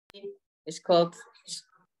is called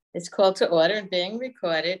to order and being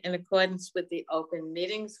recorded in accordance with the Open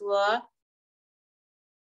Meetings Law.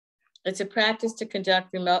 It's a practice to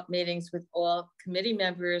conduct remote meetings with all committee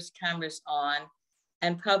members' cameras on,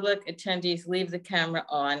 and public attendees leave the camera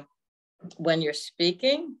on when you're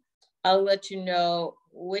speaking. I'll let you know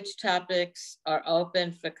which topics are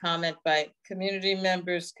open for comment by community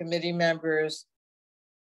members, committee members,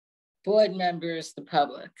 board members, the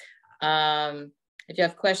public. If you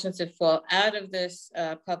have questions that fall out of this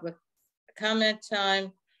public comment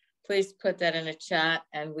time, please put that in a chat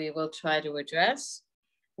and we will try to address.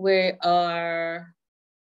 We are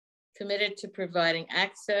committed to providing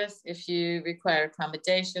access. If you require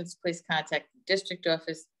accommodations, please contact the district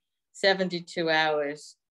office 72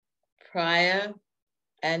 hours prior,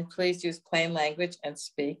 and please use plain language and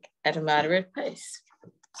speak at a moderate pace.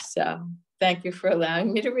 So thank you for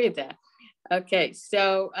allowing me to read that. Okay,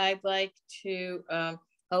 so I'd like to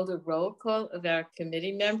hold a roll call of our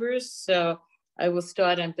committee members. So I will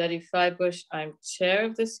start on Betty Freibush. I'm chair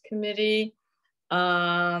of this committee.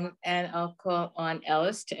 And I'll call on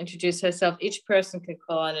Ellis to introduce herself. Each person can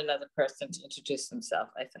call on another person to introduce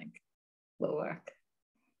themselves, I think will work.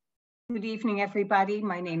 Good evening, everybody.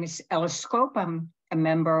 My name is Ellis Scope. I'm a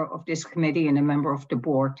member of this committee and a member of the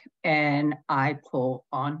board, and I call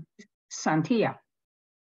on Santia.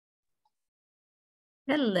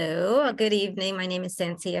 Hello, good evening. My name is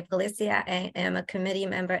Santia Felicia. I am a committee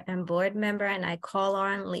member and board member, and I call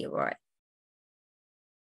on Leroy.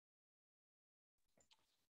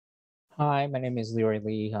 Hi, my name is Leroy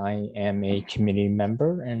Lee. I am a committee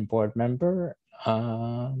member and board member,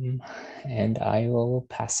 and I will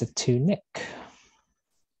pass it to Nick.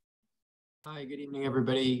 Hi, good evening,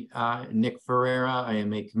 everybody. Nick Ferreira. I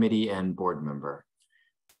am a committee and board member.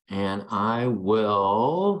 And I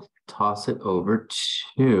will toss it over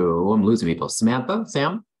to, I'm losing people, Samantha,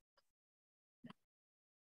 Sam?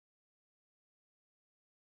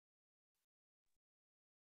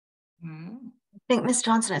 I think Ms.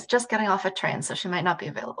 Johnson is just getting off a train, so she might not be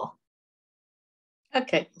available.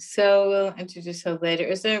 Okay, so we'll introduce her later.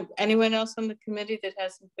 Is there anyone else on the committee that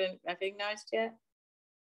hasn't been recognized yet?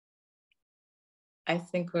 I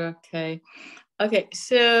think we're okay. Okay,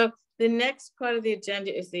 so the next part of the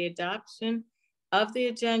agenda is the adoption of the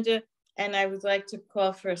agenda, and I would like to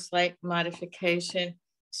call for a slight modification.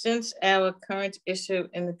 Since our current issue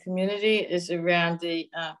in the community is around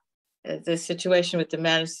the situation with the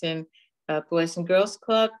Madison Boys and Girls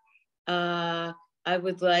Club, I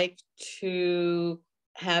would like to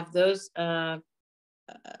have those, the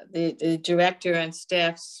director and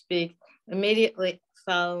staff speak immediately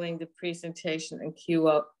following the presentation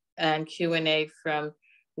and Q&A from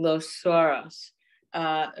Los Soros,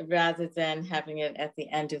 rather than having it at the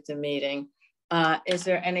end of the meeting. Is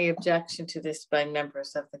there any objection to this by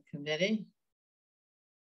members of the committee?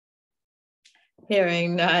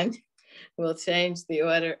 Hearing none, we'll change the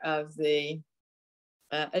order of the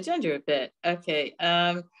agenda a bit. Okay,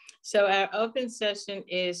 so our open session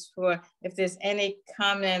is for if there's any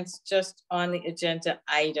comments just on the agenda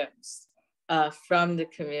items from the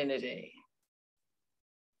community.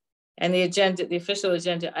 And the agenda, the official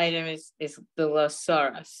agenda item is the Los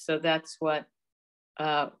Soros. So that's what,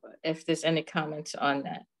 if there's any comments on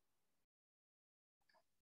that.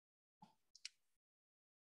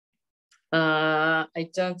 I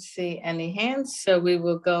don't see any hands, so we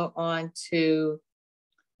will go on to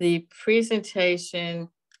the presentation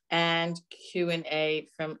and Q&A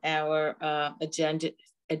from our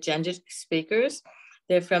agenda speakers.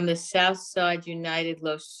 They're from the Southside United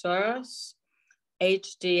Los Soros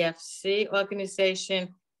HDFC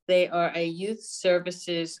organization. They are a youth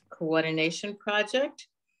services coordination project.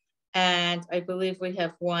 And I believe we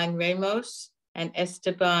have Juan Ramos and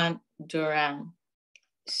Esteban Duran.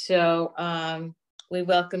 So we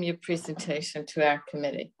welcome your presentation to our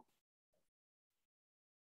committee.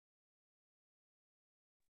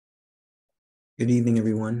 Good evening,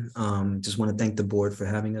 everyone. Just want to thank the board for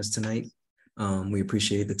having us tonight. We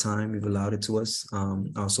appreciate the time you've allowed it to us. I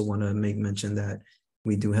also want to make mention that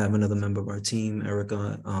we do have another member of our team,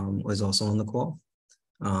 Erica, was also on the call.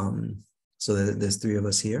 So there's three of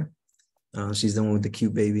us here. She's the one with the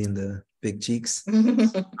cute baby and the big cheeks.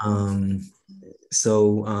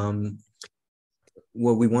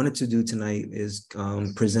 What we wanted to do tonight is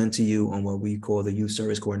present to you on what we call the Youth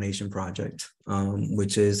Service Coordination Project,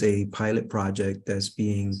 which is a pilot project that's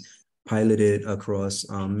being piloted across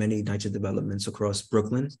many NYCHA developments across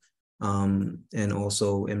Brooklyn, and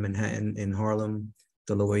also in Manhattan, in Harlem,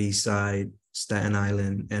 the Lower East Side, Staten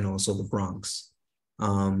Island, and also the Bronx.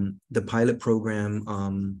 The pilot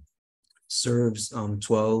program serves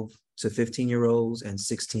 12 to 15-year-olds and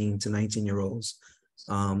 16 to 19-year-olds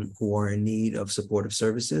who are in need of supportive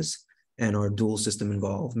services and are dual system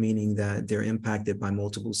involved, meaning that they're impacted by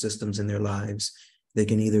multiple systems in their lives. They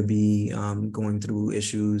can either be going through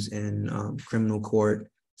issues in criminal court,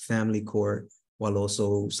 family court, while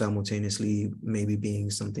also simultaneously maybe being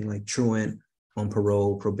something like truant, on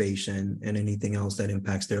parole, probation, and anything else that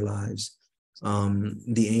impacts their lives.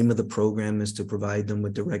 The aim of the program is to provide them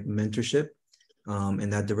with direct mentorship,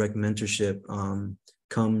 and that direct mentorship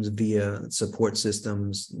comes via support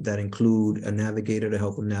systems that include a navigator to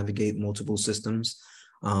help them navigate multiple systems,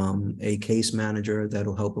 a case manager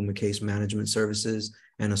that'll help them with case management services,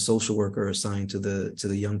 and a social worker assigned to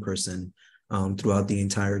the young person throughout the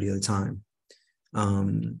entirety of the time.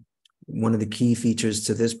 One of the key features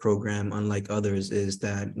to this program, unlike others, is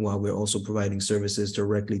that while we're also providing services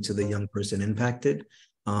directly to the young person impacted,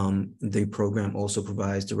 the program also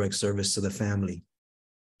provides direct service to the family.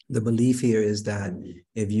 The belief here is that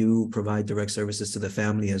if you provide direct services to the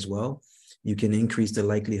family as well, you can increase the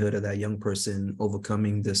likelihood of that young person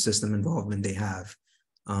overcoming the system involvement they have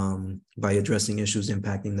by addressing issues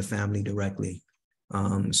impacting the family directly.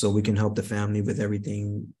 So we can help the family with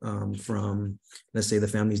everything from, let's say the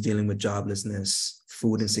family's dealing with joblessness,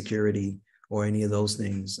 food insecurity, or any of those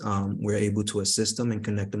things. We're able to assist them and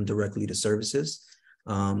connect them directly to services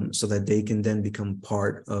so that they can then become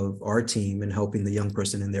part of our team in helping the young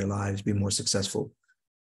person in their lives be more successful.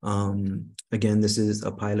 Again, this is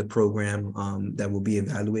a pilot program that will be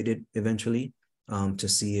evaluated eventually to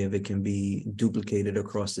see if it can be duplicated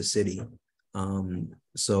across the city.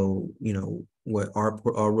 So, you know, what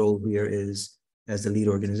our role here is as the lead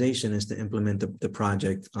organization is to implement the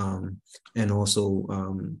project and also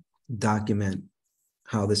document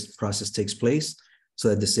how this process takes place so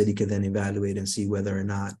that the city can then evaluate and see whether or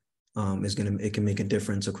not it can make a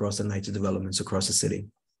difference across the nights of developments across the city.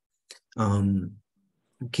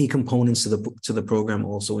 Key components to the program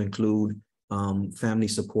also include family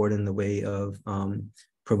support in the way of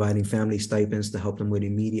providing family stipends to help them with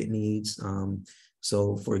immediate needs.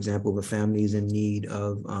 So, for example, if a family is in need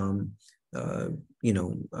of,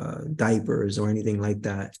 diapers or anything like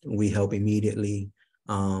that, we help immediately.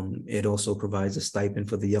 It also provides a stipend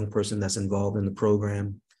for the young person that's involved in the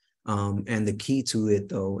program. And the key to it,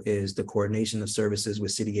 though, is the coordination of services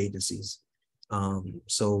with city agencies.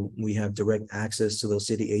 So we have direct access to those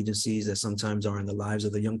city agencies that sometimes are in the lives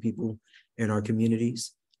of the young people in our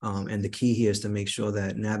communities. And the key here is to make sure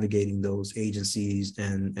that navigating those agencies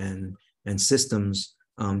and systems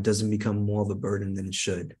doesn't become more of a burden than it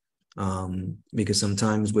should. Because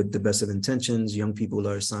sometimes with the best of intentions, young people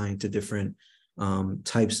are assigned to different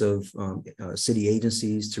types of city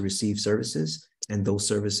agencies to receive services, and those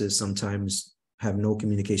services sometimes have no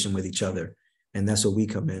communication with each other. And that's where we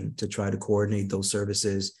come in to try to coordinate those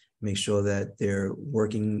services, make sure that they're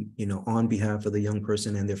working, on behalf of the young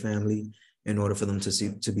person and their family in order for them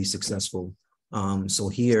to be successful. So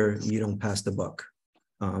here, you don't pass the buck.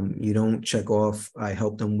 You don't check off, I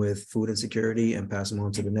help them with food insecurity and pass them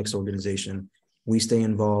on to the next organization. We stay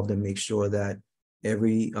involved and make sure that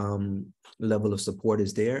every level of support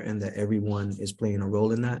is there and that everyone is playing a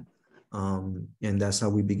role in that. And that's how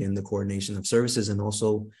we begin the coordination of services and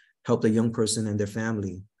also help the young person and their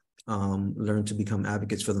family learn to become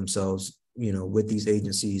advocates for themselves, with these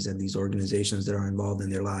agencies and these organizations that are involved in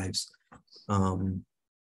their lives.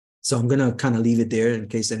 So I'm going to kind of leave it there in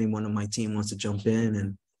case anyone on my team wants to jump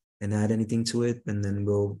in and add anything to it, and then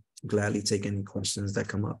we'll gladly take any questions that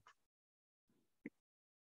come up.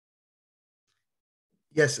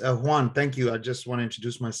 Yes, Juan, thank you. I just want to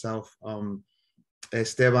introduce myself.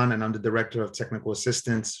 Esteban, and I'm the Director of Technical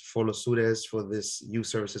Assistance for Los Sures for this Youth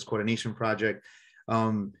Services Coordination Project.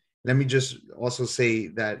 Let me just also say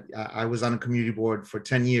that I was on a community board for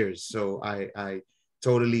 10 years, so I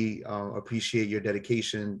totally appreciate your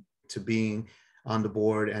dedication to being on the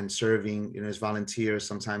board and serving, as volunteers.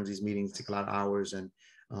 Sometimes these meetings take a lot of hours, and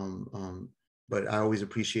but I always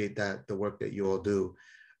appreciate the work that you all do.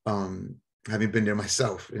 Having been there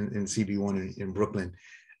myself in CB1 in Brooklyn.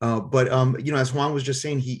 But as Juan was just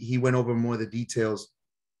saying, he went over more of the details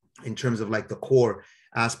in terms of like the core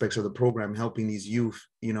aspects of the program, helping these youth,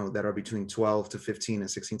 that are between 12 to 15 and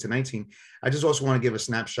 16 to 19. I just also want to give a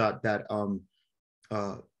snapshot that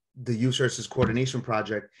the Youth Services Coordination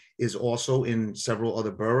Project is also in several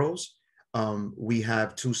other boroughs. We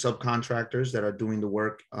have 2 subcontractors that are doing the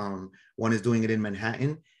work. One is doing it in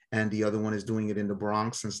Manhattan, and the other one is doing it in the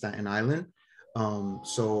Bronx and Staten Island.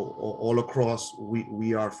 So all across,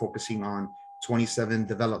 we are focusing on 27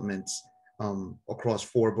 developments across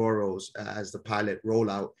 4 boroughs as the pilot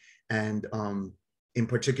rollout. And in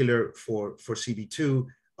particular for CB2,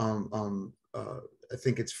 I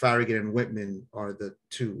think it's Farragut and Whitman are the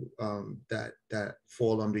two that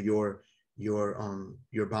fall under your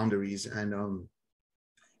boundaries, and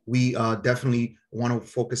we definitely want to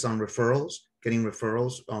focus on referrals, getting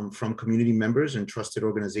referrals from community members and trusted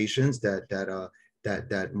organizations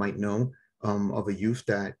that might know of a youth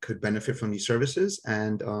that could benefit from these services.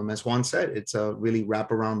 And as Juan said, it's a really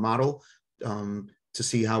wraparound model to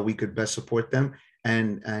see how we could best support them.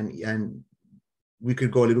 And we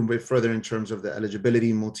could go a little bit further in terms of the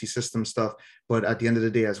eligibility, multi-system stuff. But at the end of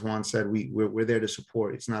the day, as Juan said, we're there to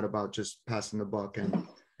support. It's not about just passing the buck and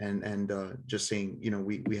just saying, you know,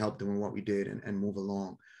 we helped them in what we did and move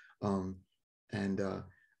along.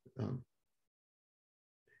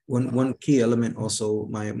 One key element also,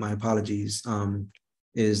 my apologies,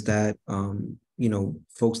 is that you know,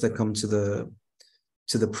 folks that come to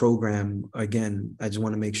the program, again, I just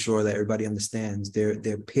want to make sure that everybody understands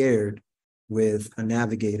they're paired with a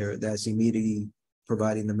navigator that's immediately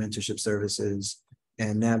providing the mentorship services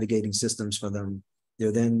and navigating systems for them.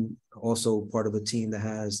 They're then also part of a team that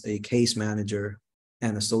has a case manager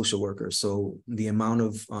and a social worker. So the amount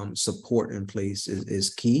of support in place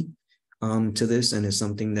is key to this, and it's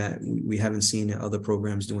something that we haven't seen in other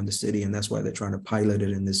programs do in the city, and that's why they're trying to pilot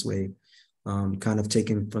it in this way, kind of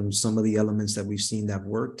taking from some of the elements that we've seen that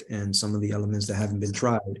worked and some of the elements that haven't been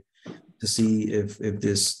tried to see if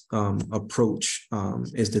this approach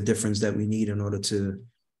is the difference that we need in order to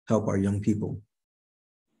help our young people.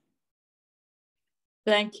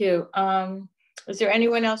 Thank you. Is there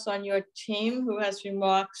anyone else on your team who has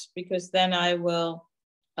remarks? Because then I will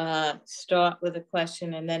start with a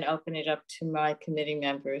question and then open it up to my committee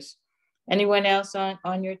members. Anyone else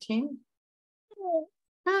on your team?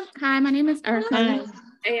 Hi, my name is Erica. Hi.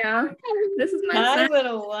 Yeah, this is my Hi, son.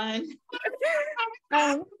 little one.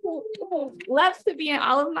 Who loves to be in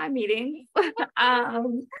all of my meetings.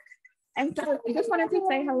 And so I just wanted to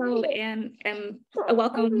say hello and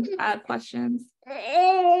welcome questions.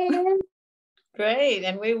 Great,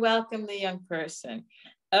 and we welcome the young person.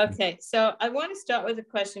 Okay, so I want to start with a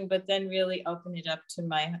question, but then really open it up to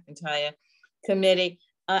my entire committee.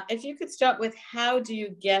 If you could start with, how do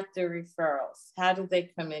you get the referrals? How do they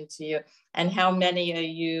come into you? And how many are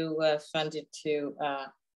you funded to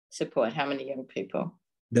support? How many young people?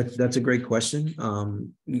 That's a great question.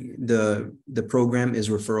 The program is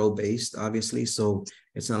referral based, obviously, so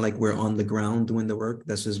it's not like we're on the ground doing the work.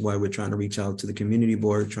 This is why we're trying to reach out to the community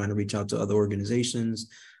board, trying to reach out to other organizations,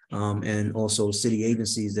 and also city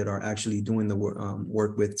agencies that are actually doing the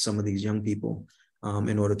work with some of these young people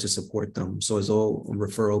in order to support them. So it's all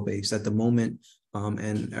referral based at the moment.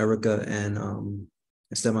 And Erica and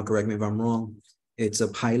Esteban, correct me if I'm wrong, it's a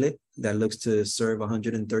pilot that looks to serve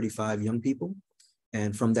 135 young people.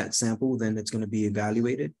 And from that sample, then it's going to be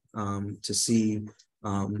evaluated to see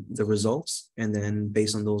the results. And then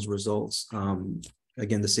based on those results,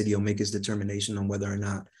 again, the city will make its determination on whether or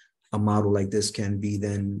not a model like this can be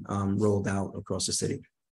then rolled out across the city.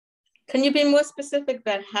 Can you be more specific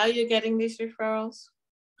about how you're getting these referrals?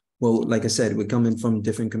 Well, like I said, we're coming from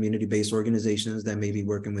different community-based organizations that may be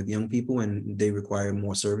working with young people and they require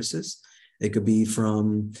more services. It could be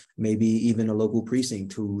from maybe even a local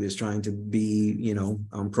precinct who is trying to be, you know,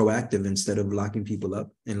 proactive instead of locking people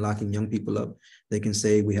up and locking young people up. They can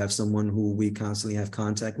say, we have someone who we constantly have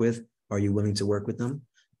contact with. Are you willing to work with them?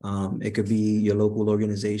 It could be your local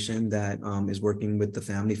organization that is working with the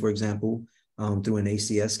family, for example, through an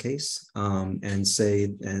ACS case,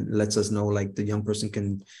 and lets us know, like, the young person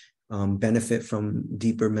can benefit from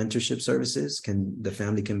deeper mentorship services. The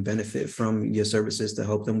family can benefit from your services to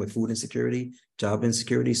help them with food insecurity, job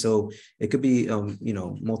insecurity. So it could be, you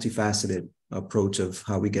know, multifaceted approach of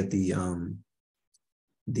how we get the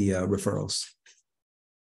referrals.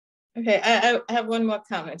 Okay, I have one more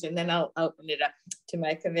comment and then I'll open it up to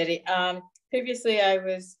my committee. Previously, I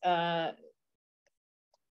was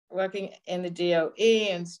working in the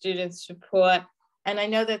DOE and student support, and I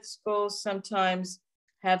know that schools sometimes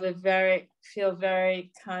have feel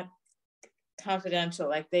very confidential,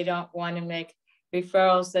 like they don't want to make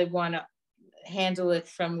referrals, they want to handle it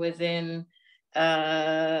from within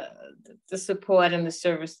the support and the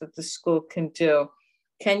service that the school can do.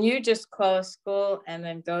 Can you just call a school and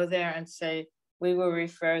then go there and say, we will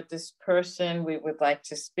refer this person, we would like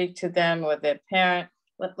to speak to them or their parent?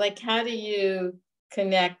 Like, how do you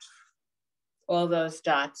connect all those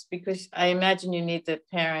dots? Because I imagine you need the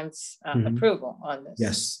parents' approval on this.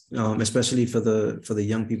 Yes, especially for the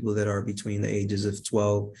young people that are between the ages of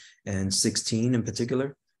 12 and 16 in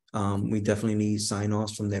particular. We definitely need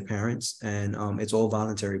sign-offs from their parents, and it's all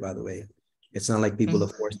voluntary, by the way. It's not like people are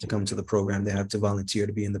forced to come to the program. They have to volunteer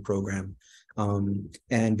to be in the program.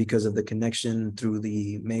 And because of the connection through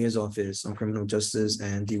the Mayor's Office on Criminal Justice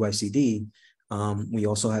and DYCD, we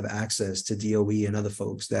also have access to DOE and other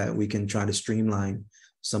folks that we can try to streamline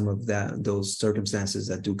some of those circumstances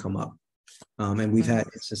that do come up. And we've had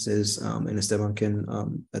instances, and Esteban can,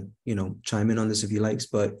 chime in on this if he likes,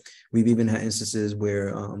 but we've even had instances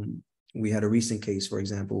where we had a recent case, for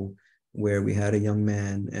example, where we had a young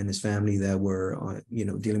man and his family that were,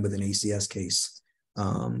 dealing with an ACS case.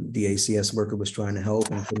 The ACS worker was trying to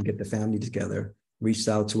help and couldn't get the family together, reached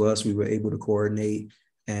out to us, we were able to coordinate,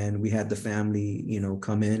 and we had the family,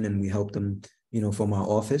 come in and we helped them, from our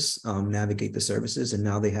office, navigate the services. And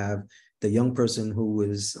now they have the young person who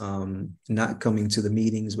was not coming to the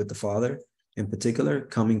meetings with the father in particular,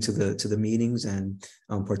 coming to the meetings and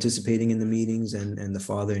participating in the meetings, and the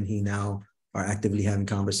father and he now are actively having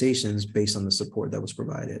conversations based on the support that was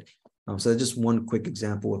provided. So that's just one quick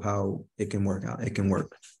example of how it can work out. It can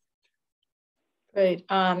work. Great.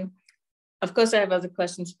 Of course, I have other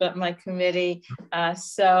questions about my committee.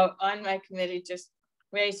 So on my committee, just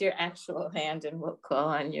raise your actual hand and we'll call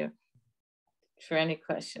on you for any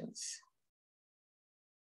questions.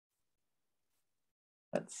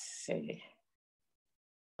 Let's see.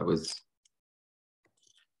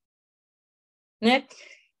 Nick,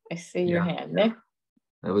 I see your hand. Nick?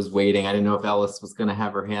 I was waiting. I didn't know if Ellis was going to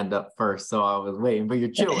have her hand up first, so I was waiting, but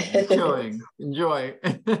you're chewing, chewing. Enjoy.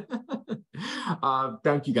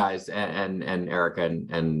 Thank you guys, and Erica,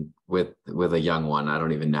 and with a young one, I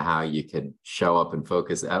don't even know how you could show up and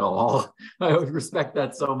focus at all. I respect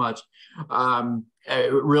that so much.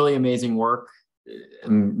 Really amazing work.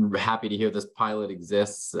 I'm happy to hear this pilot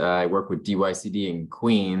exists. I work with DYCD in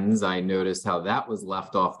Queens. I noticed how that was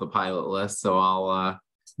left off the pilot list, so I'll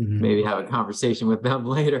maybe have a conversation with them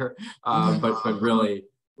later. But really,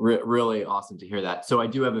 really awesome to hear that. So I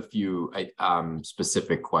do have a few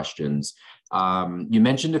specific questions. You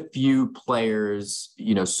mentioned a few players,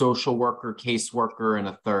 social worker, caseworker, and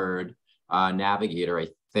a third navigator, I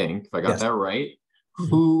think, if I got that right.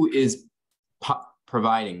 Who is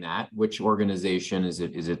providing that? Which organization is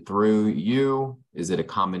it? Is it through you? Is it a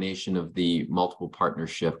combination of the multiple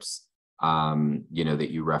partnerships that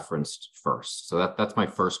you referenced first? So that's my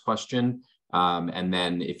first question. And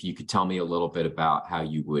then if you could tell me a little bit about how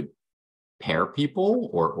you would pair people,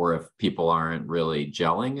 or if people aren't really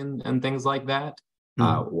gelling and things like that,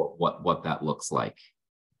 what that looks like.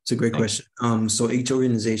 It's a great question. So each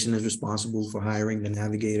organization is responsible for hiring the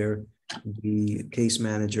navigator, the case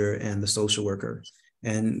manager, and the social worker.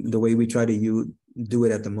 And the way we try to do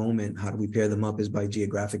it at the moment, how do we pair them up, is by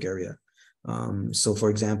geographic area. So for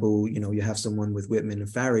example, you have someone with Whitman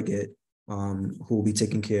and Farragut who will be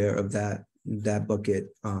taking care of that bucket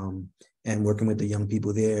and working with the young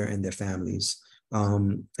people there and their families.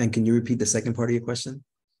 And can you repeat the second part of your question?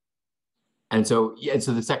 And so,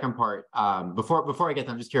 so the second part, before I get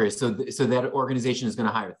them, I'm just curious. So that organization is going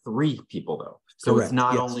to hire 3 people though. So correct. It's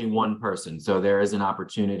not only one person. So there is an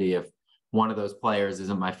opportunity if one of those players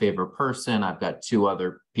isn't my favorite person, I've got 2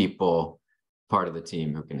 other people part of the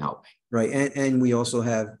team who can help me. Right. And we also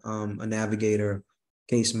have a navigator,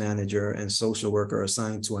 case manager, and social worker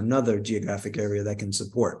assigned to another geographic area that can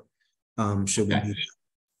support. Should we need.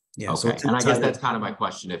 Yeah. Okay. So and I guess that's kind of my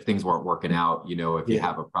question. If things weren't working out, if you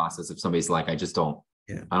have a process, if somebody's like, I just don't,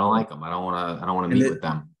 I don't like them. I don't want to meet with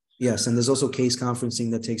them. Yes. And there's also case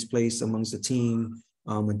conferencing that takes place amongst the team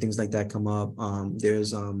when things like that come up.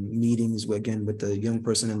 There's meetings with the young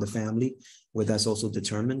person and the family, where that's also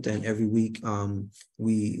determined. And every week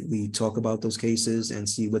we talk about those cases and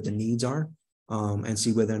see what the needs are, and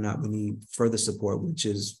see whether or not we need further support, which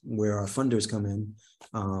is where our funders come in,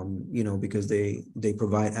 because they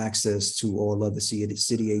provide access to all other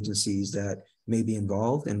city agencies that may be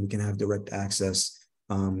involved, and we can have direct access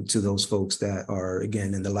to those folks that are,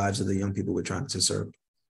 again, in the lives of the young people we're trying to serve.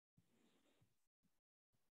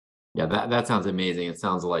 Yeah, that sounds amazing. It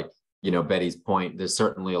sounds like, Betty's point, there's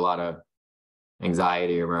certainly a lot of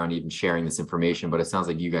anxiety around even sharing this information, but it sounds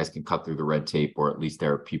like you guys can cut through the red tape, or at least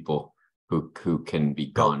there are people who can be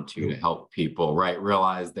gone to help people, right?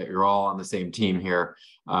 Realize that you're all on the same team here,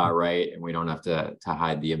 right? And we don't have to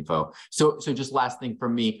hide the info. So just last thing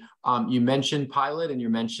from me, you mentioned pilot, and you're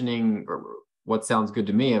mentioning what sounds good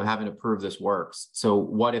to me of having to prove this works. So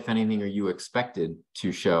what, if anything, are you expected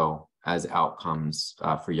to show as outcomes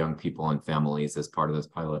for young people and families as part of this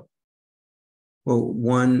pilot? Well,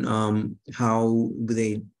 one, how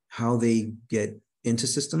they get into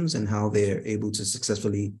systems and how they're able to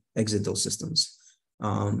successfully exit those systems.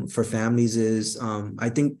 For families is, I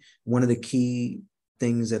think one of the key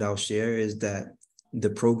things that I'll share is that the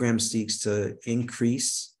program seeks to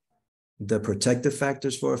increase the protective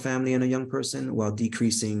factors for a family and a young person while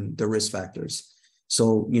decreasing the risk factors.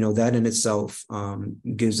 So, you know, that in itself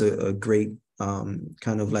gives a great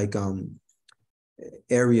kind of like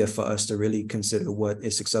area for us to really consider what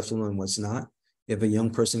is successful and what's not. If a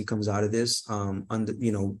young person comes out of this under,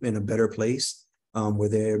 you know, in a better place, where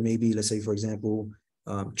there maybe, let's say, for example,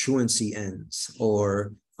 truancy ends,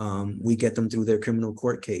 or we get them through their criminal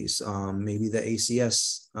court case, maybe the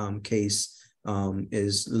ACS case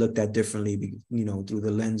is looked at differently, you know, through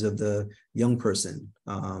the lens of the young person,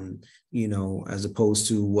 you know, as opposed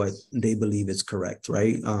to what they believe is correct,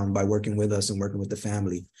 right? By working with us and working with the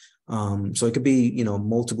family. So it could be, you know,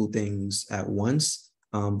 multiple things at once.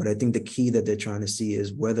 But I think the key that they're trying to see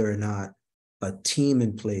is whether or not a team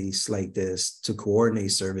in place like this to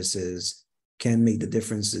coordinate services can make the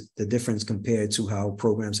difference compared to how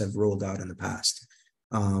programs have rolled out in the past.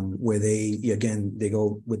 Where they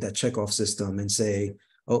go with that checkoff system and say,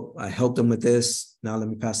 oh, I helped them with this, now let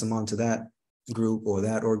me pass them on to that group or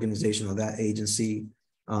that organization or that agency.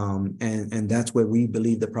 And that's where we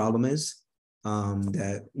believe the problem is,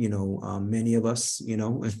 that, you know, many of us, you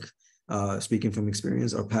know, speaking from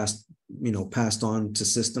experience, are passed on to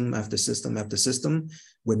system after system after system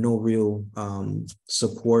with no real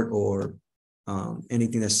support or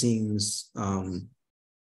anything that seems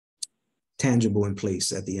tangible in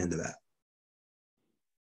place at the end of that.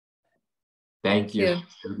 Thank you.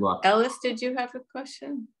 Good luck. Ellis, did you have a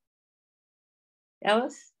question?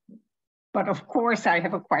 Ellis? But of course I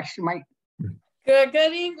have a question. Good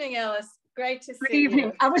evening, Ellis. Great to see you. Good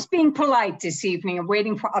evening. I was being polite this evening and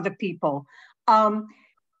waiting for other people. I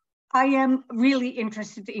am really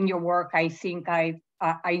interested in your work. I think I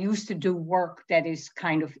used to do work that is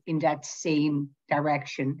kind of in that same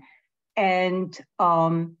direction. And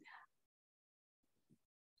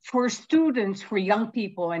for students, for young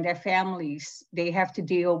people and their families, they have to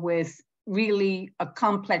deal with really a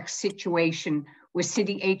complex situation with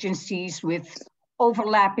city agencies, with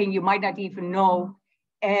overlapping, you might not even know.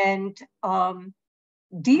 And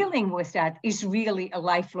dealing with that is really a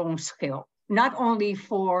lifelong skill, not only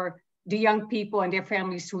for the young people and their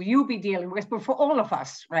families who you'll be dealing with, but for all of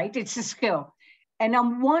us, right? It's a skill. And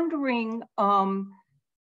I'm wondering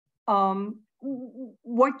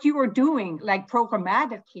what you are doing, like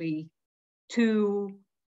programmatically, to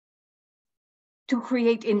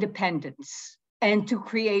create independence and to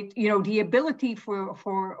create, you know, the ability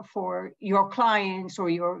for your clients or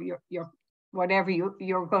your whatever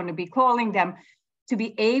you're going to be calling them, to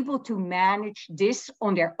be able to manage this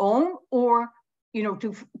on their own, or, you know,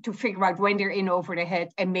 to figure out when they're in over the head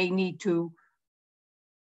and may need to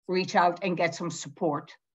reach out and get some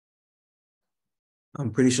support.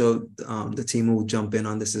 I'm pretty sure the team will jump in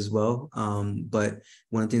on this as well. But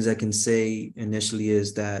one of the things I can say initially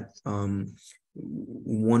is that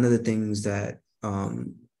one of the things that,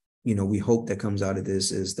 you know, we hope that comes out of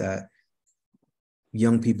this is that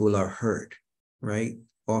young people are heard, right?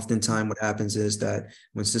 Oftentimes what happens is that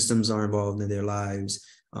when systems are involved in their lives,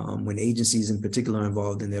 when agencies in particular are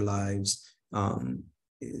involved in their lives,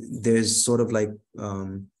 there's sort of like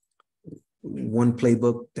one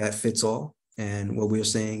playbook that fits all. And what we're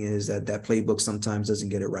saying is that that playbook sometimes doesn't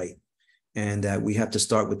get it right. And that we have to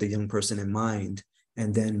start with the young person in mind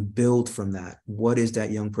and then build from that. What is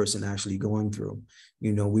that young person actually going through?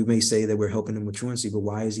 You know, we may say that we're helping them with truancy, but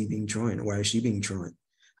why is he being truant? Why is she being truant?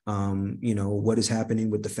 You know, what is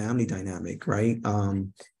happening with the family dynamic, right?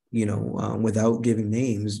 You know, without giving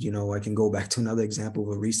names, you know, I can go back to another example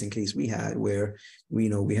of a recent case we had where, you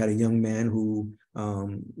know, we had a young man who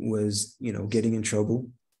was, you know, getting in trouble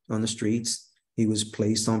on the streets. He was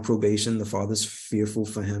placed on probation. The father's fearful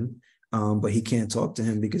for him, but he can't talk to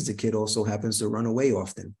him because the kid also happens to run away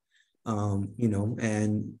often. You know,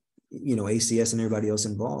 and, you know, ACS and everybody else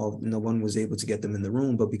involved, no one was able to get them in the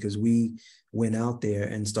room, but because we went out there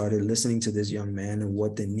and started listening to this young man and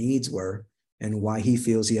what the needs were and why he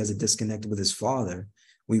feels he has a disconnect with his father,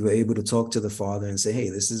 we were able to talk to the father and say, hey,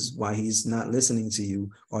 this is why he's not listening to you.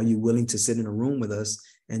 Are you willing to sit in a room with us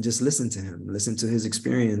and just listen to him, listen to his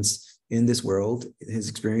experience in this world, his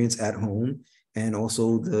experience at home, and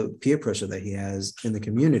also the peer pressure that he has in the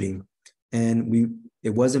community? And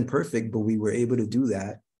it wasn't perfect, but we were able to do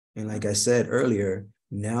that. And like I said earlier,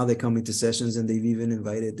 now they're coming to sessions and they've even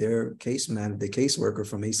invited their the caseworker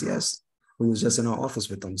from ACS, who was just in our office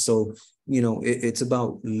with them. So, you know, it's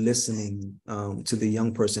about listening to the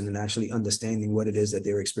young person and actually understanding what it is that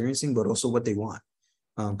they're experiencing, but also what they want.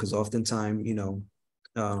 Because oftentimes, you know,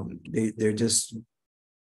 they're just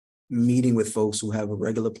meeting with folks who have a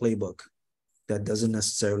regular playbook that doesn't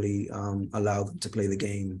necessarily allow them to play the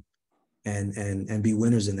game and be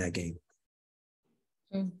winners in that game.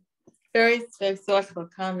 Very, very thoughtful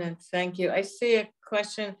comments. Thank you. I see a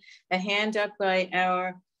question, a hand up by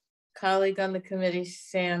our colleague on the committee,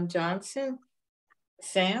 Sam Johnson.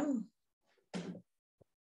 Sam?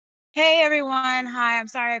 Hey everyone, hi, I'm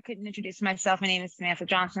sorry I couldn't introduce myself. My name is Samantha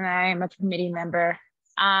Johnson. I am a committee member.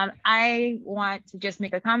 I want to just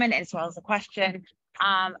make a comment as well as a question.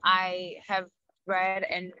 I have read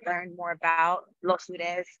and learned more about Los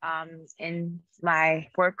Ludes in my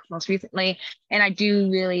work most recently, and I do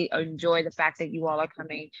really enjoy the fact that you all are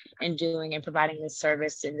coming and doing and providing this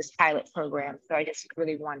service in this pilot program. So I just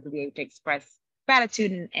really wanted to be able to express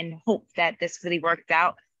gratitude and hope that this really worked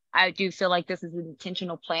out. I do feel like this is an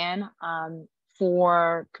intentional plan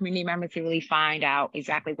for community members to really find out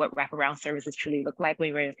exactly what wraparound services truly look like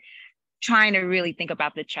when we're trying to really think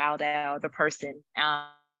about the child or the person.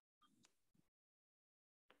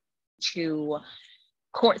 To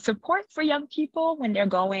court support for young people when they're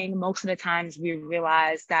going, most of the times we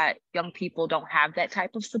realize that young people don't have that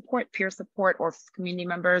type of support, peer support or community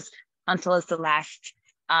members until it's the last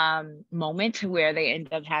moment where they end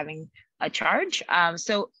up having a charge.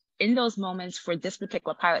 So in those moments for this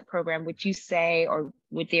particular pilot program, would you say, or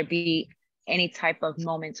would there be any type of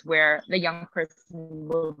moments where the young person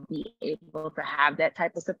will be able to have that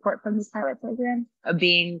type of support from this pilot program of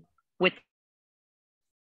being with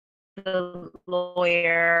the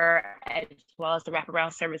lawyer as well as the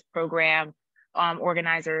wraparound service program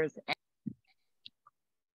organizers?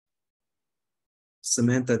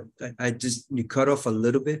 Samantha, you cut off a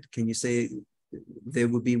little bit. Can you say they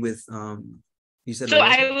would be with, you said? So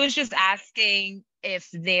I was just asking if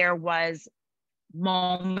there was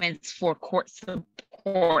moments for court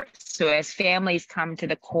support. So as families come to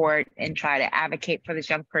the court and try to advocate for this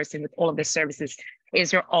young person with all of the services,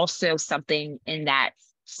 is there also something in that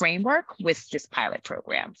framework with this pilot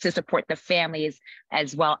program to support the families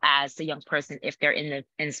as well as the young person if they're in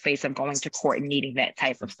the space of going to court and needing that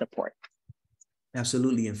type of support?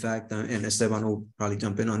 Absolutely. In fact, and Esteban will probably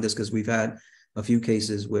jump in on this because we've had a few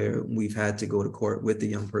cases where we've had to go to court with the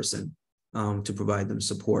young person to provide them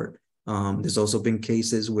support. There's also been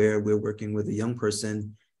cases where we're working with a young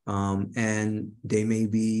person and they may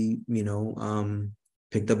be,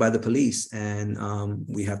 picked up by the police, and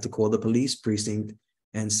we have to call the police precinct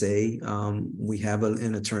and say, we have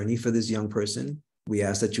an attorney for this young person. We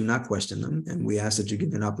ask that you not question them, and we ask that you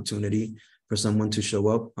give an opportunity for someone to show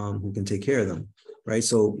up who can take care of them, right?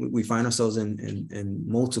 So we find ourselves in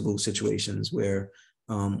multiple situations where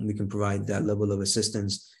we can provide that level of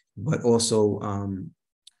assistance, but also,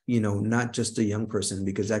 not just the young person,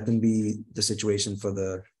 because that can be the situation for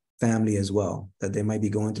the family as well, that they might be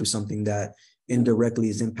going through something that indirectly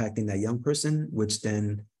is impacting that young person, which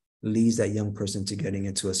then leads that young person to getting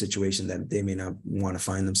into a situation that they may not want to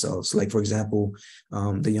find themselves. Like, for example,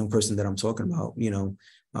 the young person that I'm talking about,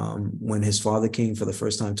 when his father came for the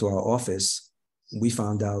first time to our office, we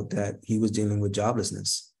found out that he was dealing with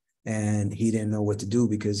joblessness and he didn't know what to do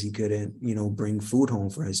because he couldn't, bring food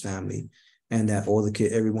home for his family, and that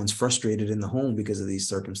everyone's frustrated in the home because of these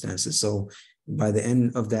circumstances. So by the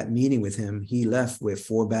end of that meeting with him, he left with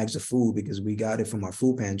 4 bags of food because we got it from our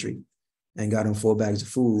food pantry, and got him 4 bags of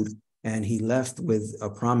food. And he left with a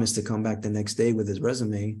promise to come back the next day with his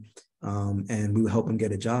resume, and we would help him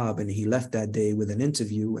get a job. And he left that day with an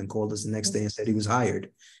interview and called us the next day and said he was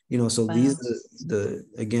hired. So wow. These are the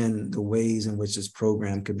ways in which this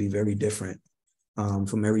program could be very different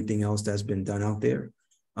from everything else that's been done out there.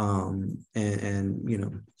 I'm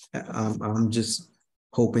just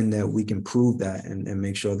hoping that we can prove that and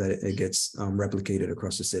make sure that it gets replicated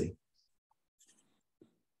across the city.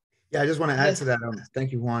 Yeah, I just want to add to that.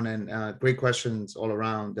 Thank you, Juan, and great questions all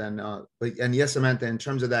around. And yes, Samantha, in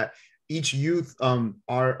terms of that, each youth,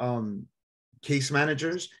 our case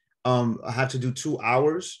managers have to do 2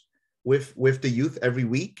 hours with the youth every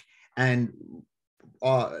week, and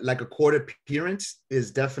like a court appearance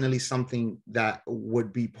is definitely something that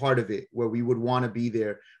would be part of it, where we would want to be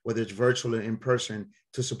there, whether it's virtual or in person,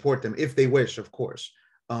 to support them if they wish, of course.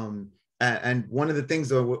 And one of the things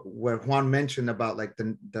though, where Juan mentioned about like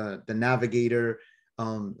the navigator,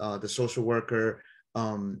 the social worker,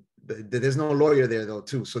 there's no lawyer there though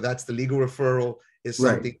too. So that's the legal referral is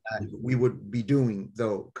something right. that we would be doing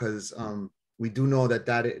though, because we do know that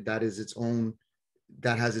has its own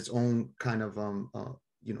kind of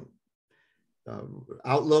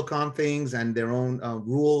outlook on things and their own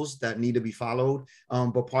rules that need to be followed.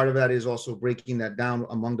 But part of that is also breaking that down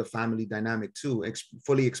among the family dynamic too,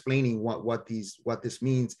 fully explaining what this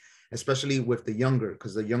means, especially with the younger,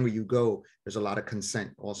 because the younger you go, there's a lot of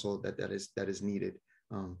consent also that is needed.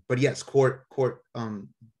 But yes, going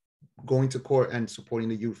to court and supporting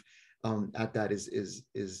the youth at that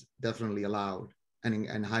is definitely allowed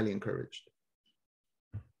and highly encouraged.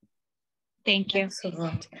 Thank you.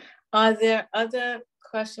 Excellent. Are there other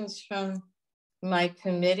questions from my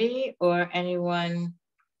committee or anyone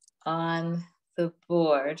on the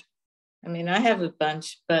board? I mean, I have a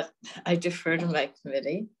bunch, but I defer to my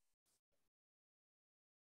committee.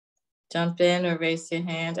 Jump in or raise your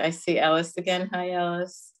hand. I see Alice again. Hi,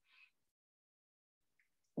 Alice.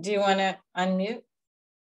 Do you want to unmute?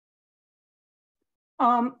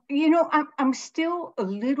 You know, I'm still a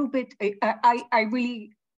little bit, I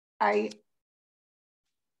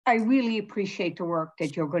really appreciate the work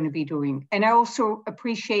that you're going to be doing. And I also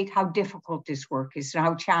appreciate how difficult this work is and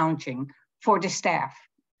how challenging for the staff.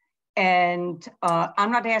 And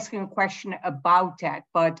I'm not asking a question about that,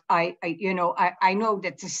 but I know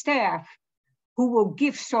that the staff who will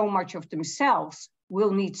give so much of themselves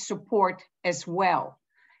will need support as well.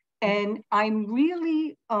 And I'm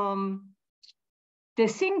really, the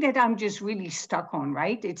thing that I'm just really stuck on,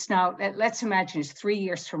 right? It's now, let's imagine it's 3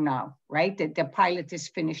 years from now, right? That the pilot is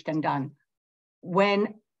finished and done.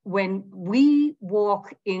 When we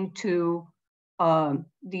walk into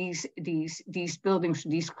these buildings,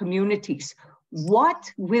 these communities,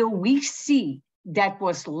 what will we see that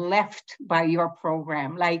was left by your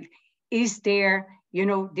program? Like, is there,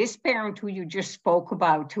 this parent who you just spoke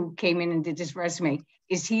about, who came in and did this resume,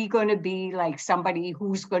 is he going to be like somebody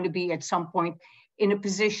who's going to be at some point in a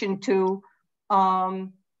position to,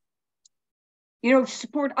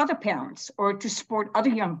 support other parents or to support other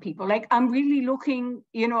young people? Like, I'm really looking,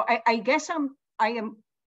 I guess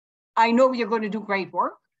I know you're going to do great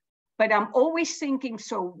work, but I'm always thinking,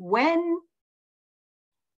 so when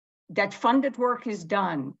that funded work is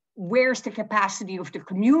done, where's the capacity of the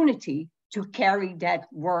community to carry that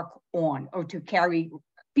work on or to carry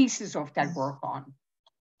pieces of that work on?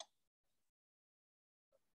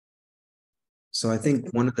 So I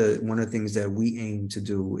think one of the things that we aim to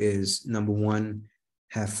do is, number one,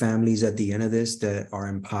 have families at the end of this that are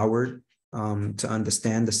empowered to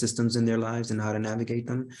understand the systems in their lives and how to navigate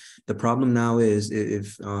them. The problem now is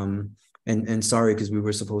and sorry, because we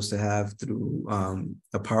were supposed to have through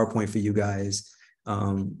a PowerPoint for you guys,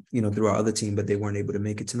 through our other team, but they weren't able to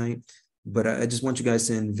make it tonight. But I just want you guys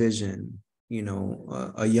to envision,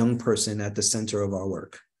 a young person at the center of our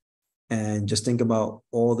work. And just think about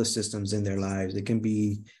all the systems in their lives. It can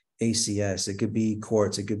be ACS, it could be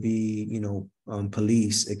courts, it could be,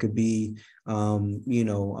 police, it could be,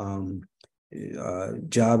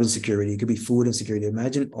 job insecurity, it could be food insecurity.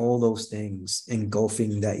 Imagine all those things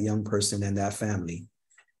engulfing that young person and that family,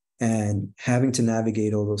 and having to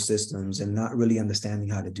navigate all those systems and not really understanding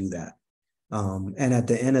how to do that. And at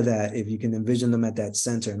the end of that, if you can envision them at that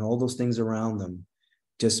center and all those things around them,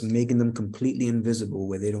 just making them completely invisible,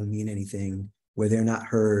 where they don't mean anything, where they're not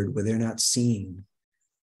heard, where they're not seen.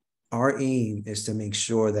 Our aim is to make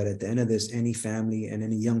sure that at the end of this, any family and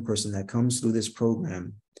any young person that comes through this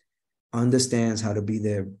program understands how to be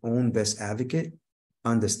their own best advocate,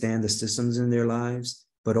 understand the systems in their lives,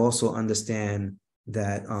 but also understand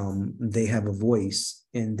that they have a voice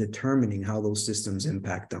in determining how those systems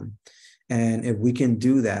impact them. And if we can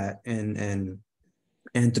do that,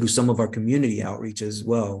 and through some of our community outreach as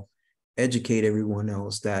well, educate everyone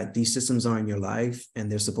else that these systems are in your life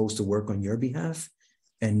and they're supposed to work on your behalf,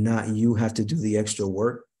 and not you have to do the extra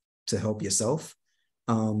work to help yourself.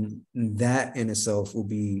 That in itself will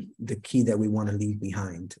be the key that we want to leave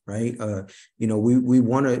behind, right? We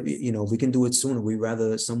want to, we can do it sooner. We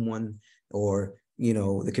rather someone or,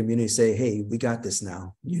 the community say, hey, we got this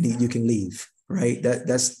now. You can leave, right?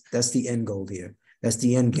 That's the end goal here. That's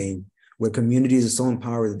the end game, where communities are so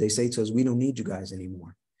empowered that they say to us, we don't need you guys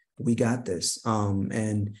anymore. We got this.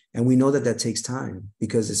 And we know that takes time,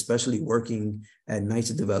 because especially working at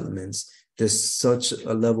NYCHA developments, there's such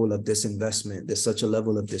a level of disinvestment. There's such a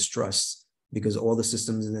level of distrust, because all the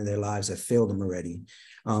systems in their lives have failed them already,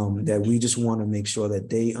 that we just want to make sure that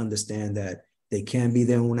they understand that they can be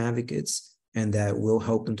their own advocates, and that we'll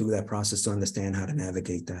help them through that process to understand how to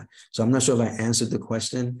navigate that. So I'm not sure if I answered the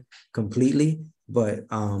question completely, but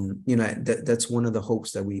that's one of the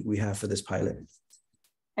hopes that we have for this pilot.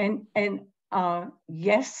 And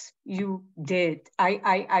yes, you did.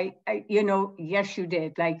 Yes, you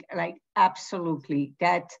did. Like absolutely.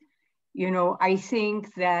 That, I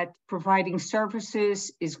think that providing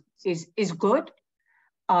services is good,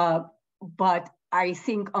 but I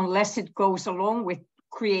think unless it goes along with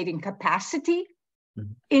creating capacity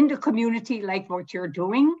in the community, like what you're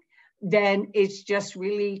doing, then it's just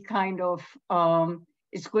really kind of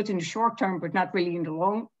it's good in the short term, but not really in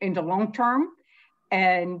the long term.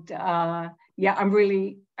 And I'm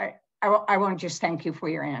really I want to just thank you for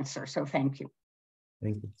your answer. So thank you.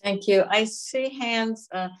 Thank you. Thank you. I see hands.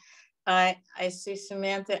 I see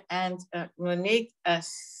Samantha and Monique.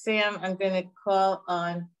 Sam, I'm going to call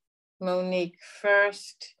on Monique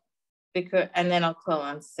first, and then I'll call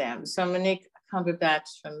on Sam. So Monique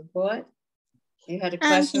Cumberbatch from the board. You had a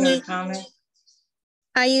question or a comment?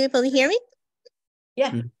 Are you able to hear me?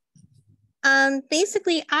 Yeah.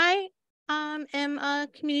 Basically, I am a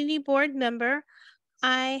community board member.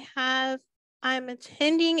 I'm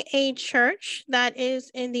attending a church that is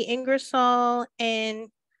in the Ingersoll and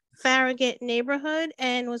Farragut neighborhood,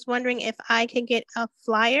 and was wondering if I could get a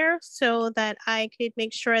flyer so that I could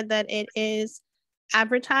make sure that it is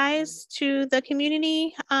advertised to the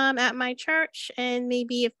community at my church, and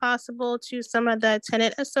maybe if possible to some of the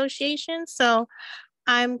tenant associations. So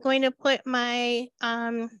I'm going to put my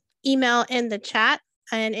email in the chat,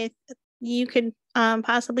 and if you could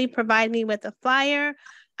possibly provide me with a flyer,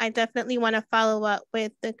 I definitely want to follow up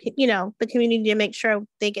with the community to make sure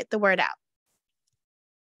they get the word out.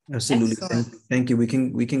 Absolutely. Thank you. We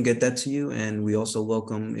can get that to you, and we also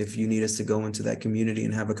welcome if you need us to go into that community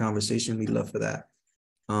and have a conversation. We'd love for that.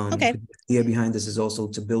 Okay. The idea behind this is also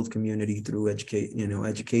to build community through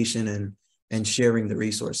education and sharing the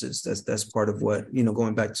resources. That's part of what,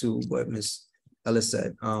 going back to what Ms. Ellis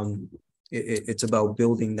said. It's about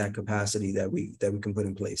building that capacity that we can put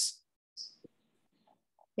in place.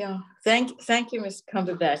 Yeah, thank you, Ms.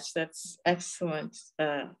 Cumberbatch. That's excellent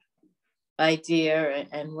idea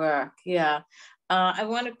and work. Yeah, I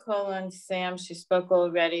want to call on Sam. She spoke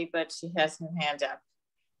already, but she has her hand up.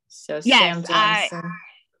 So yes, Sam Johnson.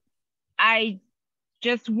 I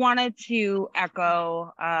just wanted to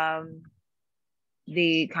echo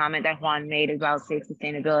the comment that Juan made about safe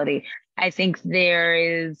sustainability. I think there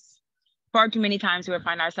is far too many times we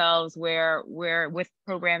find ourselves where we're with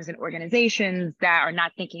programs and organizations that are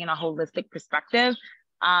not thinking in a holistic perspective.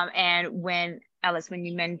 And when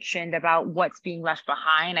you mentioned about what's being left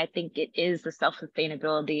behind, I think it is the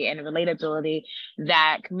self-sustainability and relatability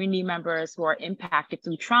that community members who are impacted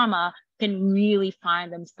through trauma can really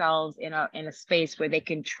find themselves in a space where they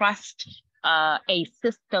can trust a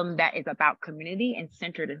system that is about community and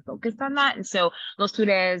centered and focused on that. And so Los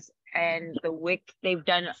Tudes and the WIC, they've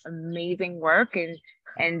done amazing work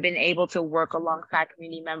and been able to work alongside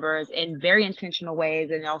community members in very intentional ways,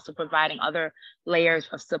 and also providing other layers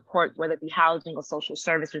of support, whether it be housing or social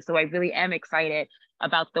services. So I really am excited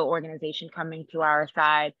about the organization coming to our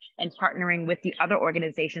side and partnering with the other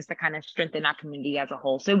organizations to kind of strengthen our community as a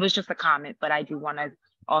whole. So it was just a comment, but I do want to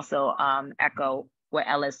also echo what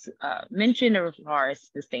Ellis mentioned as far as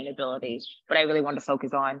sustainability, but I really want to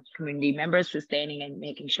focus on community members sustaining and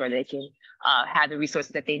making sure they can have the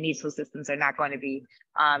resources that they need, so systems are not going to be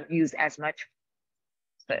used as much.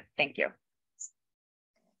 But thank you.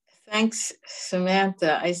 Thanks,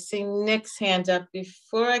 Samantha. I see Nick's hand up.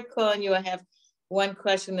 Before I call on you, I have one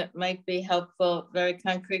question that might be helpful, very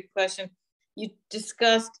concrete question. You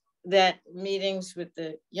discussed that meetings with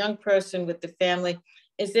the young person, with the family,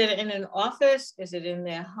 is it in an office? Is it in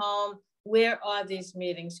their home? Where are these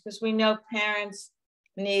meetings? Because we know parents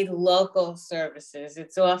need local services.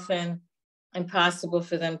 It's often impossible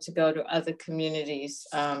for them to go to other communities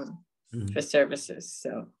for services.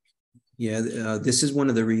 So, yeah, this is one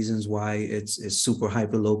of the reasons why it's super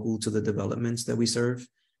hyper local to the developments that we serve,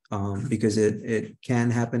 because it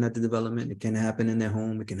can happen at the development, it can happen in their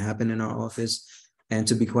home, it can happen in our office. And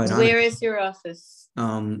to be quite honest, where is your office?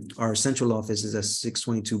 Our central office is at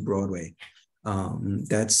 622 Broadway.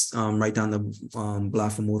 That's right down the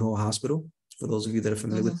block from Woodhull Hospital, for those of you that are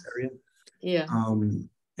familiar with the area. Yeah.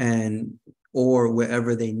 Or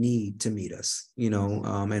wherever they need to meet us,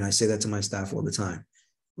 and I say that to my staff all the time,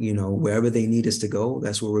 wherever they need us to go,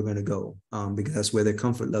 that's where we're going to go, because that's where their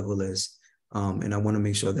comfort level is. And I want to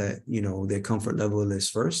make sure that, their comfort level is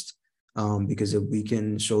first, because if we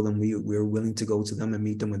can show them we're willing to go to them and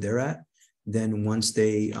meet them where they're at, then once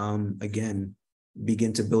they, again,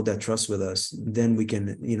 begin to build that trust with us, then we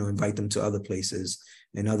can, invite them to other places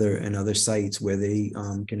and other sites where they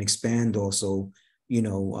can expand also,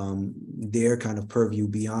 their kind of purview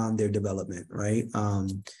beyond their development, right?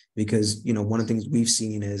 Because, one of the things we've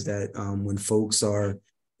seen is that when folks are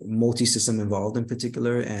multi-system involved in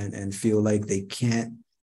particular and feel like they can't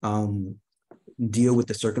deal with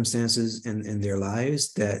the circumstances in their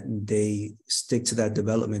lives, that they stick to that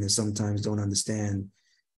development and sometimes don't understand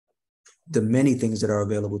the many things that are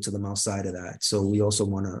available to them outside of that. So we also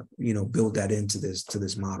want to, build that into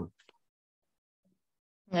this model.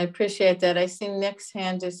 I appreciate that. I see Nick's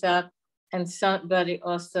hand is up and somebody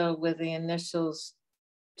also with the initials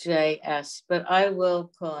JS, but I will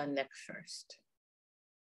call on Nick first.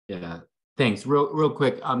 Yeah, thanks. Real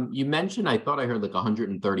quick. You mentioned, I thought I heard like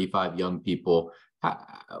 135 young people.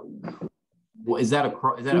 Is that at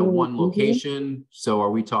one location? So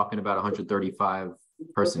are we talking about 135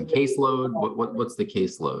 person caseload? What's the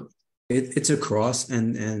caseload? It's across,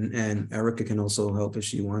 and Erica can also help if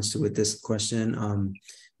she wants to with this question,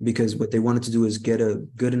 because what they wanted to do is get a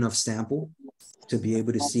good enough sample to be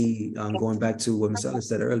able to see, going back to what Ms. Ellis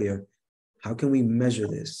said earlier, how can we measure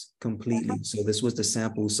this completely? So this was the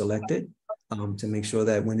sample selected to make sure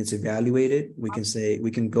that when it's evaluated,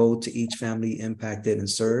 we can go to each family impacted and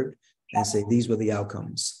served and say, these were the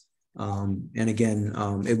outcomes. And again,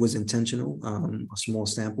 it was intentional, a small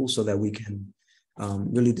sample, so that we can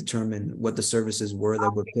really determine what the services were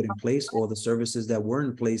that were put in place, or the services that were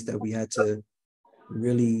in place that we had to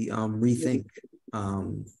really rethink,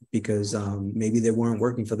 because maybe they weren't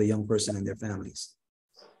working for the young person and their families.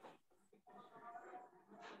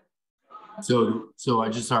 So I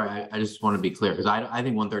just want to be clear, because I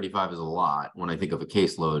think 135 is a lot. When I think of a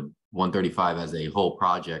caseload, 135 as a whole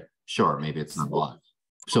project, sure, maybe it's not a lot.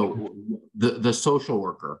 So the social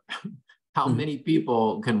worker, how many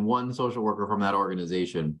people can one social worker from that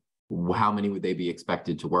organization, how many would they be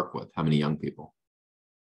expected to work with? How many young people?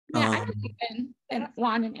 Yeah, and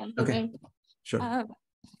Juan and Anthony. Okay, sure.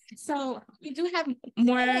 So we do have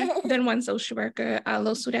more than one social worker.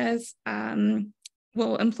 Los Sudes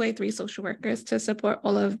will employ 3 social workers to support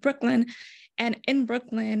all of Brooklyn. And in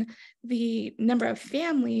Brooklyn, the number of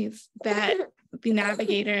families that the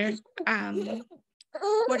navigator,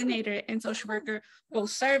 coordinator, and social worker will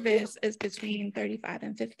service is between 35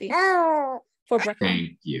 and 50 for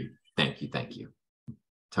Brooklyn. Thank you.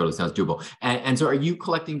 Totally sounds doable. And so are you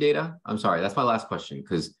collecting data? I'm sorry, that's my last question,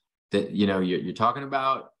 because you're talking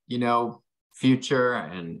about, future,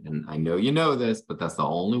 and I know you know this, but that's the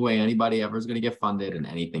only way anybody ever is going to get funded and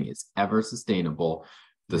anything is ever sustainable.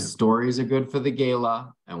 The stories are good for the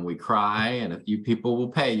gala and we cry and a few people will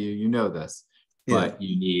pay you, you know this, but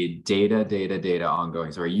you need data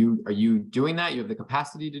ongoing. So are you doing that? You have the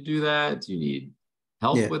capacity to do that? Do you need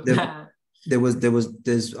help with that?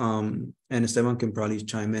 There's and Esteban can probably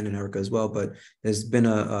chime in, and Erica as well, but there's been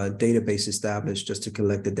a database established just to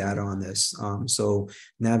collect the data on this. So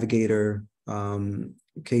navigator,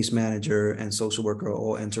 case manager, and social worker are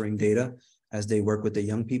all entering data as they work with the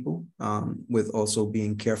young people, with also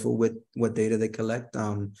being careful with what data they collect,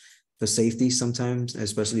 for safety sometimes,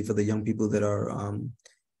 especially for the young people that are,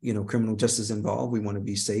 criminal justice involved. We want to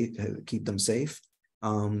be safe, keep them safe.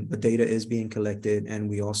 But data is being collected, and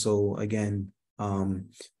we also, again,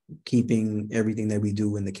 keeping everything that we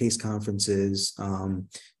do in the case conferences,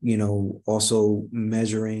 also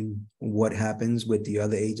measuring what happens with the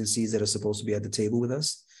other agencies that are supposed to be at the table with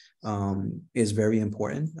us, is very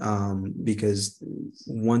important, because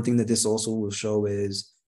one thing that this also will show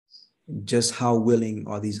is just how willing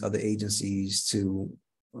are these other agencies to,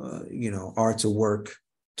 are to work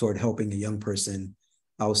toward helping a young person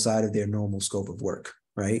outside of their normal scope of work,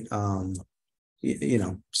 right?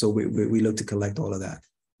 So we look to collect all of that.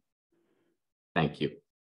 Thank you.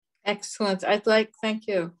 Excellent. Thank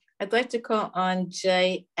you. I'd like to call on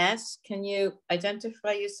JS. Can you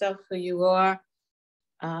identify yourself, who you are?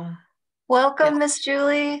 Welcome, Miss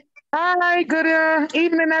Julie. Hi, good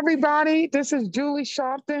evening, everybody. This is Julie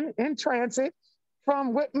Sharpton in transit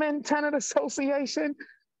from Whitman Tenant Association,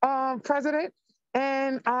 president.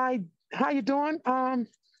 And how you doing?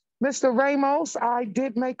 Mr. Ramos, I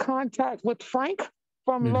did make contact with Frank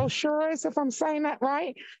from Los Sudes, if I'm saying that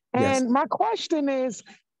right. And my question is,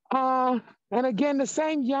 and again, the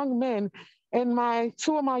same young men, and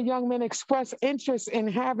two of my young men expressed interest in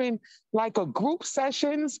having like a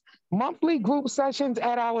monthly group sessions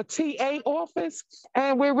at our TA office.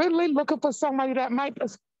 And we're really looking for somebody that might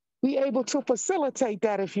be able to facilitate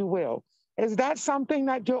that, if you will. Is that something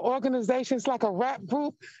that your organization is like a rap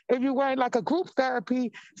group? If you were like a group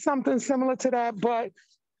therapy, something similar to that, but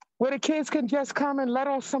where the kids can just come and let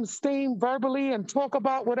off some steam verbally and talk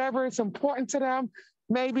about whatever is important to them.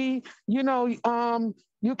 Maybe,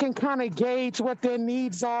 you can kind of gauge what their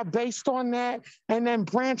needs are based on that and then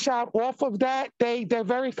branch out off of that. They're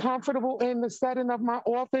very comfortable in the setting of my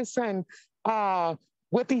office and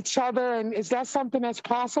with each other. And is that something that's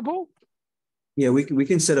possible? Yeah, we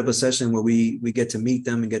can set up a session where we get to meet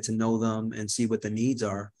them and get to know them and see what the needs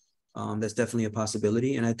are. That's definitely a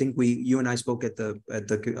possibility. And I think you and I spoke at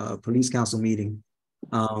the police council meeting,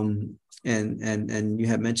 and you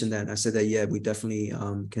had mentioned that. I said that, yeah, we definitely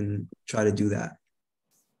can try to do that.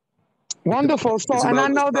 Wonderful. So, and I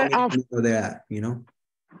know that where they're at,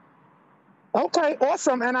 Okay,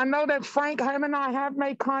 awesome. And I know that Frank, him and I have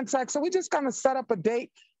made contact. So we're just going to set up a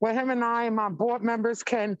date where him and I and my board members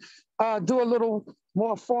can do a little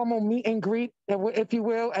more formal meet and greet, if you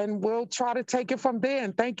will, and we'll try to take it from there.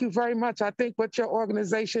 And thank you very much. I think what your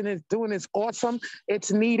organization is doing is awesome.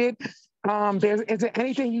 It's needed. Is there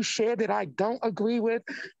anything you shared that I don't agree with?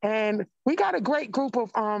 And we got a great group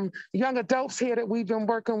of young adults here that we've been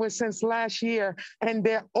working with since last year, and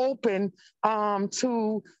they're open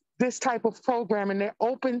to this type of program, and they're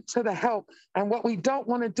open to the help. And what we don't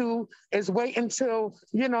want to do is wait until,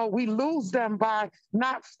 we lose them by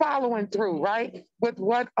not following through, right, with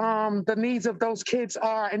what the needs of those kids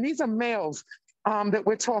are. And these are males that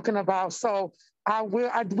we're talking about. So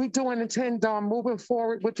we do intend on moving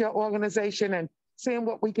forward with your organization and seeing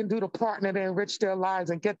what we can do to partner to enrich their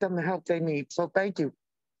lives and get them the help they need. So thank you.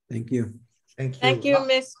 Thank you. Thank you.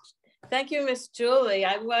 Thank you, Miss Julie.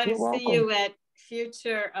 I want to see welcome. you at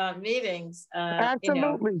future meetings.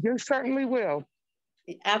 Absolutely, you certainly will.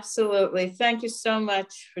 Absolutely. Thank you so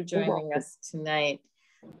much for joining us tonight.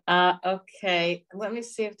 Okay, let me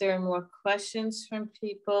see if there are more questions from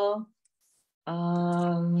people.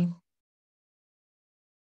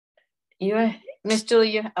 Miss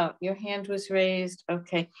Julie, your hand was raised.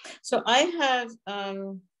 Okay, so I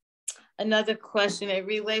have another question. It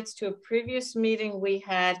relates to a previous meeting we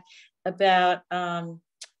had about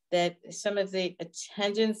that some of the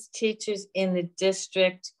attendance teachers in the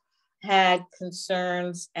district had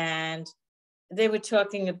concerns, and they were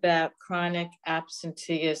talking about chronic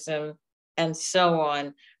absenteeism and so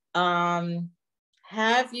on.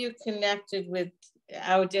 Have you connected with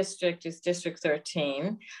our district? Is District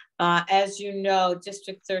 13. As you know,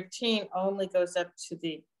 District 13 only goes up to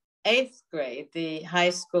the 8th grade. The high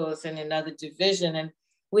school is in another division, and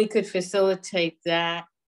we could facilitate that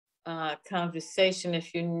conversation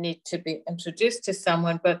if you need to be introduced to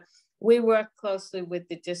someone. But we work closely with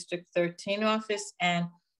the District 13 office, and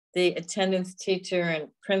the attendance teacher and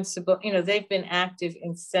principal, they've been active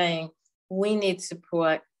in saying we need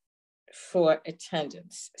support for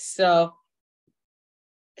attendance. So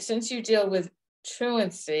since you deal with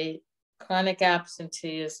truancy, chronic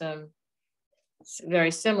absenteeism, it's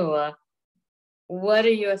very similar. What are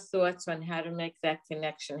your thoughts on how to make that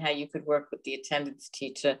connection, how you could work with the attendance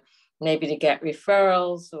teacher, maybe to get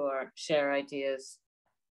referrals or share ideas?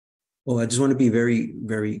 Well, I just want to be very,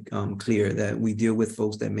 very clear that we deal with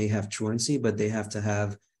folks that may have truancy, but they have to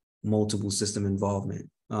have multiple system involvement.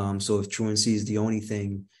 So if truancy is the only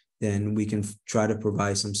thing, then we can try to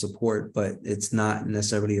provide some support, but it's not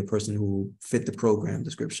necessarily a person who fit the program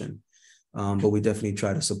description. But we definitely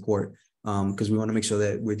try to support because we want to make sure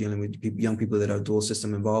that we're dealing with young people that are dual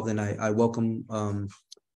system involved. And I welcome,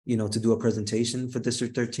 to do a presentation for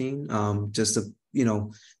District 13, just a,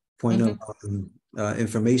 point of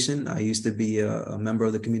information. I used to be a member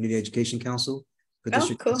of the Community Education Council for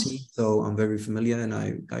District 13, so I'm very familiar, and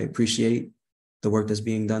I appreciate the work that's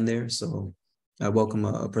being done there. So I welcome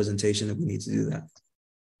a presentation if we need to do that.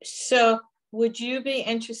 So would you be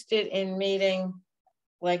interested in meeting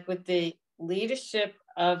like with the leadership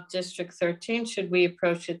of District 13? Should we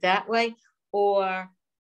approach it that way, or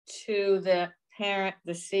to the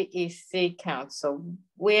CEC Council?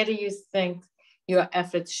 Where do you think your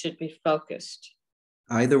efforts should be focused?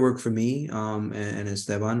 Either work for me and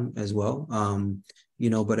Esteban as well.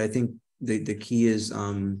 But I think the key is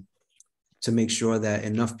to make sure that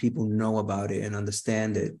enough people know about it and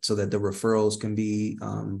understand it so that the referrals can be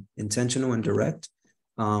intentional and direct.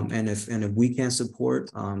 And if we can support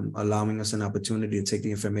allowing us an opportunity to take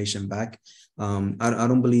the information back, I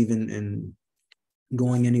don't believe in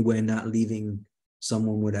going anywhere and not leaving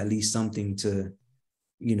someone with at least something to,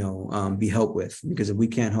 be helped with, because if we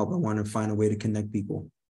can't help, I want to find a way to connect people.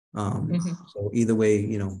 So either way,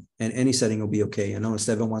 in any setting will be okay. I know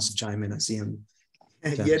Esteban wants to chime in. I see him.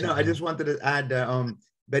 Yeah, no, I just wanted to add,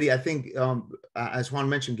 Betty, I think, as Juan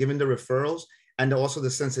mentioned, given the referrals and also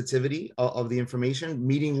the sensitivity of the information,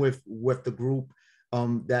 meeting with the group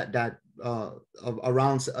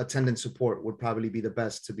around attendance support would probably be the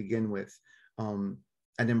best to begin with, and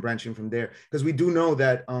then branching from there. Because we do know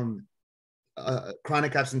that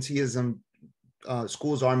chronic absenteeism,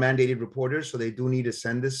 schools are mandated reporters, so they do need to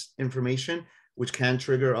send this information, which can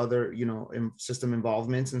trigger other, system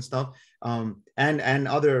involvements and stuff. And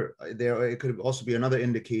other, it could also be another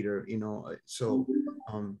indicator, so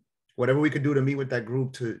whatever we could do to meet with that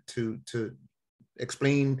group to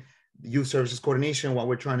explain youth services coordination, what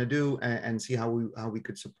we're trying to do, and see how we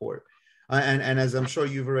could support. And as I'm sure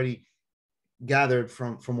you've already gathered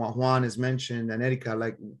from what Juan has mentioned and Erika,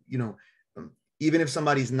 like, even if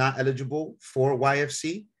somebody's not eligible for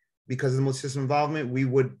YFC, because of the multi-system involvement,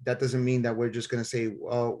 that doesn't mean that we're just going to say,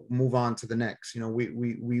 oh, move on to the next. You know,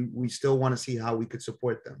 we still want to see how we could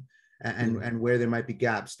support them and where there might be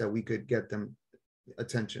gaps that we could get them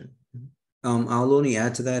attention. I'll only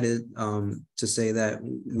add to that is to say that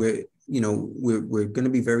we're going to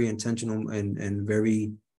be very intentional and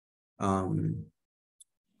very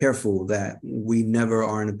careful that we never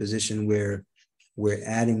are in a position where we're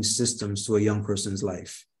adding systems to a young person's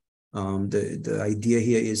life. The idea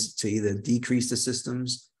here is to either decrease the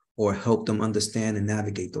systems or help them understand and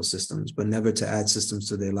navigate those systems, but never to add systems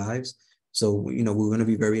to their lives. So, we're going to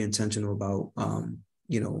be very intentional about,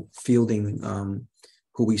 fielding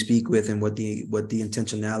who we speak with and what the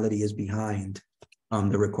intentionality is behind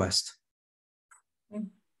the request.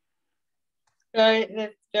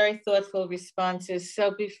 Very thoughtful responses.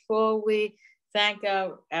 So before we thank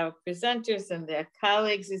our presenters and their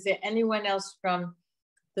colleagues, is there anyone else from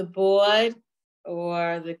the board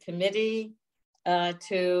or the committee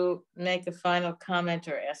to make a final comment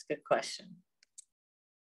or ask a question?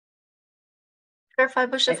 Chair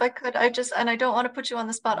Feibush, if I could, and I don't want to put you on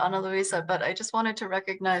the spot, Ana Luisa, but I just wanted to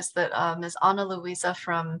recognize that Ms. Ana Luisa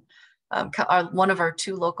from one of our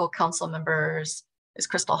 2 local council members, is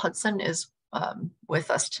Crystal Hudson, is with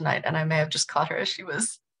us tonight, and I may have just caught her as she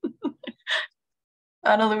was.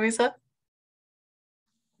 Ana Luisa?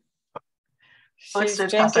 She's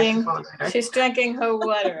drinking her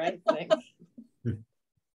water, I think.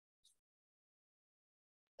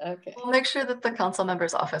 Okay. We'll make sure that the council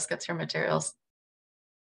member's office gets your materials.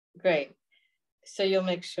 Great. So you'll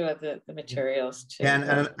make sure that the materials too. Yeah,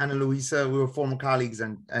 and Ana Luisa, we were former colleagues,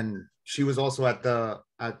 and she was also at the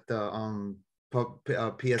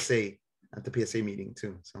PSA meeting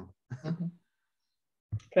too. So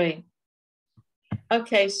great.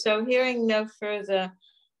 Okay, so hearing no further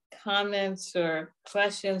comments or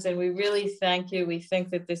questions, and we really thank you. We think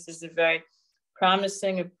that this is a very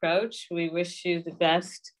promising approach. We wish you the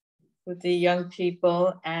best with the young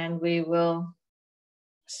people, and we will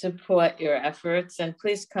support your efforts. And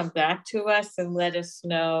please come back to us and let us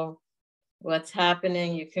know what's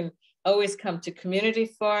happening. You can always come to Community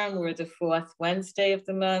Forum. We're the 4th Wednesday of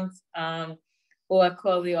the month, or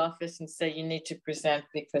call the office and say you need to present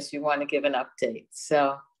because you want to give an update.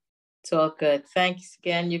 So it's all good. Thanks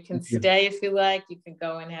again. You can stay if you like. You can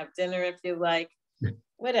go and have dinner if you like,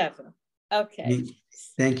 whatever. Okay.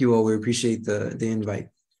 Thank you all. We appreciate the invite.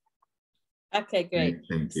 Okay, great.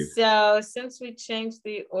 Thank you. So since we changed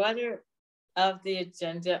the order of the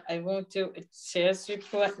agenda, I won't do a chair's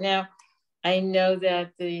report now. I know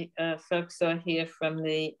that the folks are here from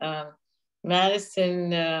the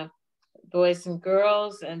Madison boys and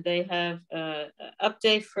girls, and they have an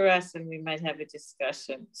update for us, and we might have a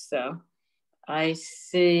discussion. So I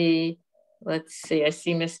see, let's see, I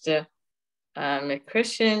see Mr.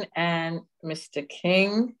 McChristian and Mr.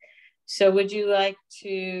 King. So would you like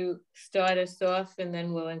to start us off, and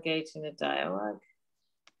then we'll engage in a dialogue?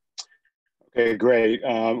 Okay, great.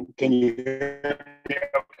 Can you hear me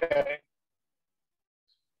okay?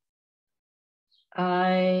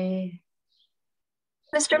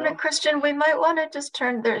 Mr. McChristian, we might want to just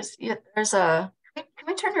turn, can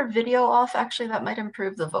we turn your video off? Actually, that might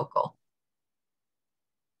improve the vocal.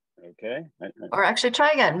 Okay. Or actually try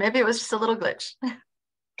again. Maybe it was just a little glitch.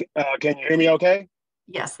 Can you hear me okay?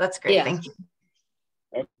 Yes, that's great. Yeah. Thank you.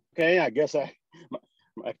 Okay, I guess I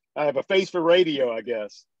have a face for radio, I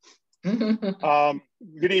guess.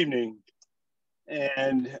 Good evening.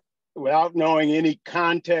 And without knowing any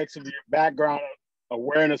context of your background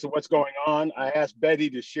awareness of what's going on, I asked Betty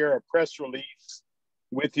to share a press release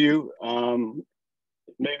with you.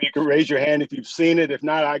 Maybe you can raise your hand if you've seen it. If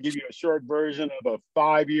not, I'll give you a short version of a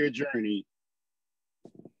 5-year journey.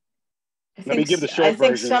 Let me give the short version. I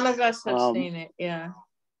think some of us have seen it, yeah.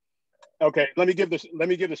 Okay, let me give the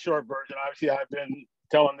short version. Obviously, I've been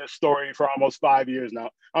telling this story for almost 5 years now.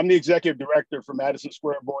 I'm the executive director for Madison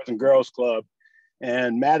Square Boys and Girls Club.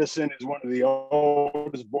 And Madison is one of the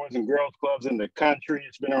oldest boys and girls clubs in the country.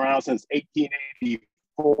 It's been around since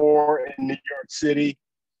 1884 in New York City.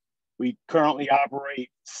 We currently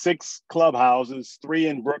operate 6 clubhouses, 3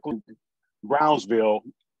 in Brooklyn, Brownsville.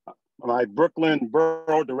 My Brooklyn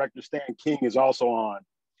Borough Director, Stan King, is also on.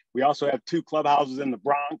 We also have 2 clubhouses in the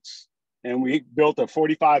Bronx, and we built a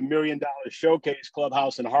 $45 million showcase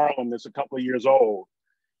clubhouse in Harlem that's a couple of years old.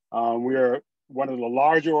 We are one of the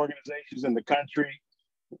larger organizations in the country.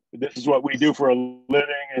 This is what we do for a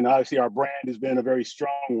living, and obviously our brand has been a very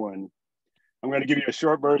strong one. I'm going to give you a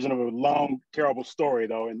short version of a long, terrible story,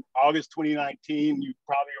 though. In August 2019, you're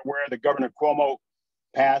probably aware that Governor Cuomo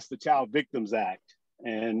passed the Child Victims Act,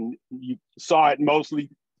 and you saw it mostly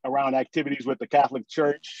around activities with the Catholic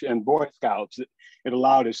Church and Boy Scouts. It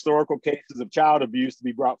allowed historical cases of child abuse to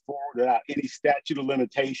be brought forward without any statute of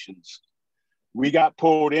limitations. We got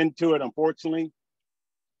pulled into it, unfortunately,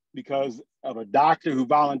 because of a doctor who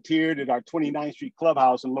volunteered at our 29th Street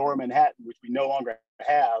Clubhouse in Lower Manhattan, which we no longer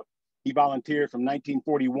have. He volunteered from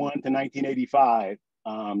 1941 to 1985.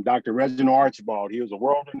 Dr. Reginald Archibald. He was a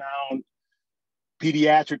world-renowned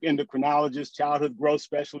pediatric endocrinologist, childhood growth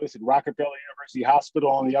specialist at Rockefeller University Hospital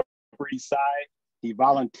on the Upper East Side. He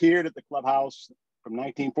volunteered at the clubhouse from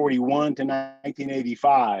 1941 to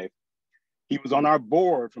 1985. He was on our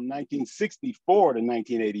board from 1964 to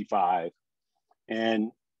 1985.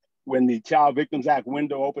 And when the Child Victims Act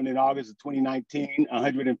window opened in August of 2019,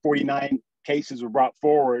 149 cases were brought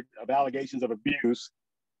forward of allegations of abuse.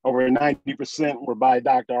 Over 90% were by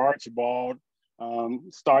Dr. Archibald,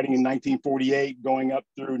 starting in 1948, going up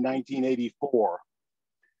through 1984.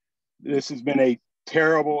 This has been a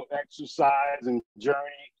terrible exercise and journey.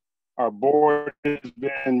 Our board has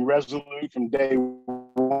been resolute from day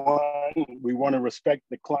one. We want to respect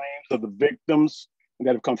the claims of the victims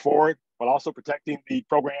that have come forward, but also protecting the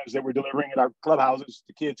programs that we're delivering at our clubhouses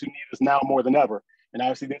to kids who need us now more than ever. And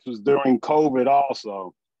obviously this was during COVID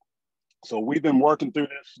also. So we've been working through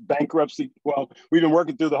this bankruptcy. Well, we've been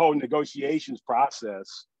working through the whole negotiations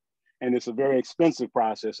process, and it's a very expensive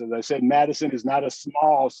process. As I said, Madison is not a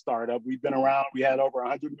small startup. We've been around, we had over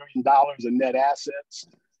 $100 million in net assets,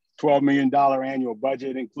 $12 million annual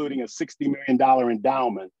budget, including a $60 million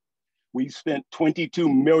endowment. We spent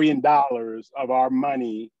 $22 million of our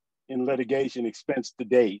money in litigation expense to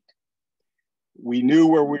date. We knew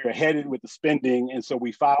where we were headed with the spending, and so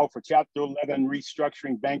we filed for Chapter 11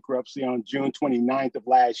 restructuring bankruptcy on June 29th of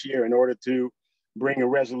last year in order to bring a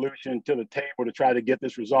resolution to the table to try to get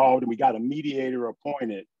this resolved, and we got a mediator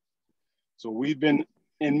appointed. So we've been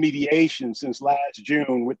in mediation since last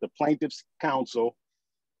June with the Plaintiffs' Council,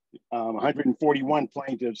 141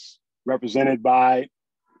 plaintiffs represented by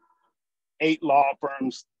 8 law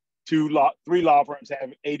firms, 3 law firms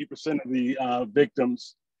have 80% of the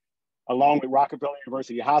victims, along with Rockefeller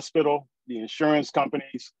University Hospital, the insurance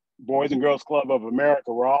companies, Boys and Girls Club of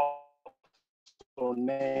America were also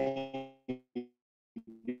named,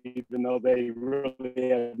 even though they really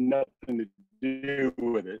have nothing to do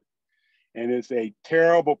with it. And it's a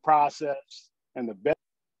terrible process, and the best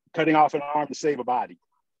cutting off an arm to save a body.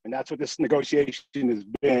 And that's what this negotiation has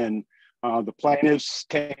been. The plaintiffs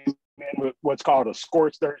came in with what's called a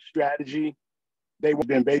scorched earth strategy. They would have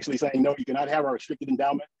been basically saying, no, you cannot have our restricted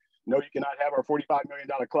endowment. No, you cannot have our $45 million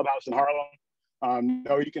clubhouse in Harlem.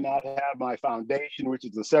 No, you cannot have my foundation, which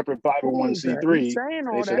is a separate 501c3. Saying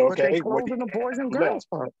all They that, said, but okay, they closing the Boys and Girls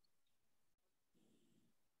Club.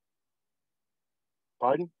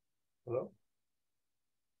 Pardon? Hello?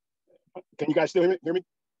 Can you guys still hear me?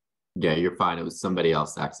 Yeah, you're fine. It was somebody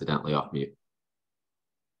else accidentally off mute.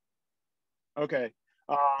 Okay.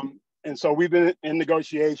 And so we've been in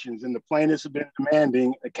negotiations, and the plaintiffs have been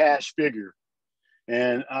demanding a cash figure.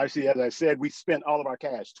 And obviously, as I said, we spent all of our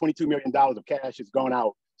cash. $22 million of cash has gone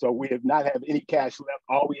out. So we have not had any cash left.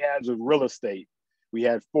 All we have is real estate. We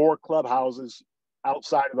had 4 clubhouses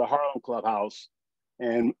outside of the Harlem clubhouse.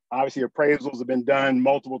 And obviously appraisals have been done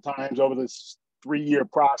multiple times over this 3-year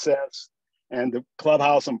process. And the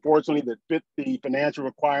clubhouse, unfortunately, that fit the financial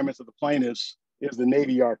requirements of the plaintiffs is the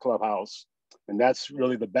Navy Yard clubhouse. And that's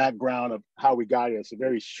really the background of how we got here. It's a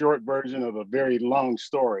very short version of a very long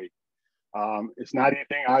story. It's not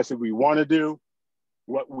anything obviously we want to do.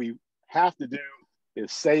 What we have to do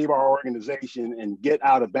is save our organization and get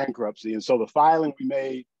out of bankruptcy. And so the filing we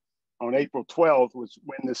made on April 12th was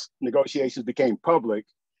when this negotiations became public.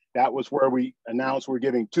 That was where we announced we're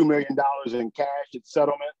giving $2 million in cash at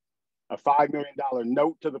settlement, a $5 million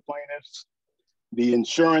note to the plaintiffs, the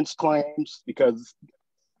insurance claims, because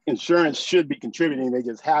insurance should be contributing, they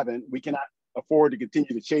just haven't. We cannot afford to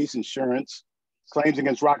continue to chase insurance. Claims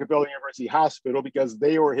against Rockefeller University Hospital because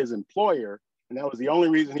they were his employer. And that was the only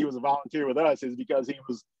reason he was a volunteer with us, is because he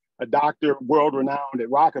was a doctor, world-renowned at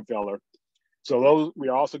Rockefeller. So those, we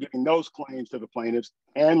are also giving those claims to the plaintiffs,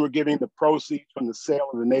 and we're giving the proceeds from the sale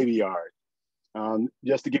of the Navy Yard.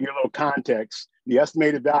 Just to give you a little context, the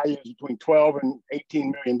estimated value is between $12 and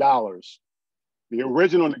 $18 million. The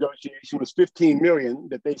original negotiation was $15 million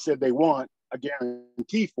that they said they want a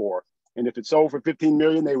guarantee for. And if it's sold for $15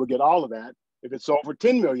 million, they would get all of that. If it's sold for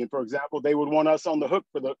 $10 million, for example, they would want us on the hook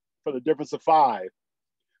for the difference of $5 million.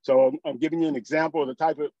 So I'm giving you an example of the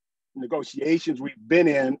type of negotiations we've been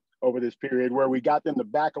in over this period, where we got them to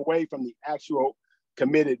back away from the actual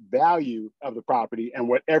committed value of the property, and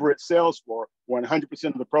whatever it sells for, 100%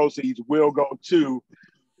 of the proceeds will go to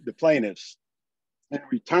the plaintiffs. In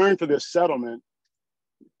return for this settlement,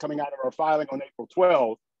 coming out of our filing on April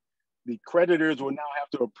 12th, the creditors will now have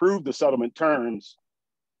to approve the settlement terms.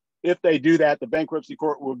 If they do that, the bankruptcy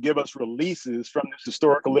court will give us releases from this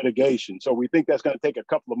historical litigation. So we think that's going to take a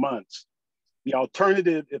couple of months. The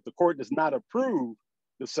alternative, if the court does not approve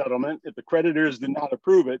the settlement, if the creditors do not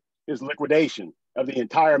approve it, is liquidation of the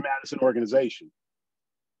entire Madison organization.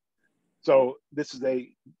 So this is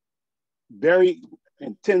a very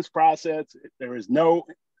intense process. There is no,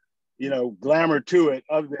 glamour to it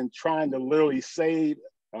other than trying to literally save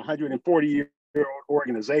a 140-year-old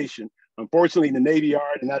organization. Unfortunately, the Navy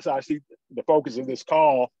Yard, and that's actually the focus of this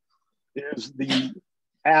call, is the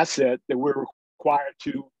asset that we're required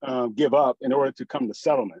to give up in order to come to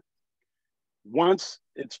settlement. Once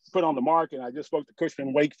it's put on the market, I just spoke to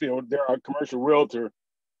Cushman Wakefield, they're our commercial realtor.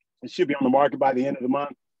 It should be on the market by the end of the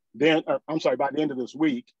month. Then, by the end of this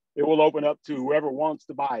week, it will open up to whoever wants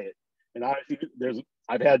to buy it. And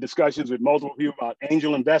I've had discussions with multiple people about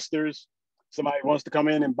angel investors. Somebody wants to come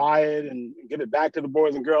in and buy it and give it back to the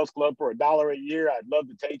Boys and Girls Club for $1 a year. I'd love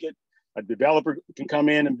to take it. A developer can come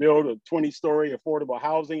in and build a 20-story affordable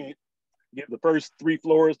housing and give the first 3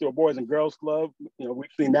 floors to a Boys and Girls Club. We've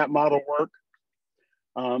seen that model work.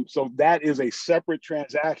 So that is a separate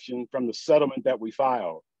transaction from the settlement that we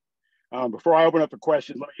filed. Before I open up for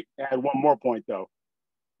questions, let me add one more point though.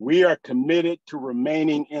 We are committed to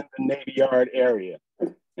remaining in the Navy Yard area.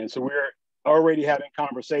 And so we're already having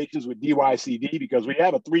conversations with DYCD because we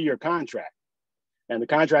have a 3-year contract and the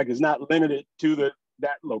contract is not limited to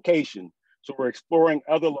that location. So we're exploring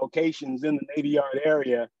other locations in the Navy Yard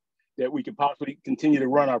area that we could possibly continue to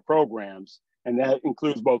run our programs. And that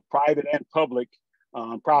includes both private and public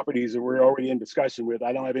properties that we're already in discussion with.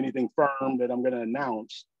 I don't have anything firm that I'm going to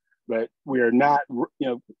announce, but we are not,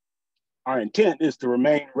 our intent is to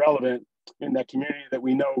remain relevant in that community that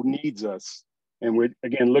we know needs us. And we're,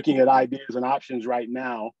 again, looking at ideas and options right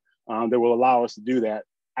now that will allow us to do that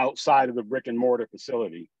outside of the brick and mortar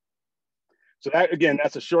facility. So that, again,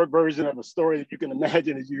 that's a short version of a story that you can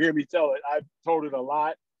imagine as you hear me tell it. I've told it a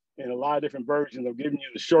lot in a lot of different versions. I'm giving you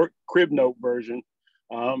the short crib note version,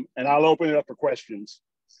 and I'll open it up for questions.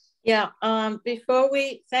 Yeah,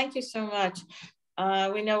 thank you so much.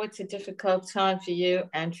 We know it's a difficult time for you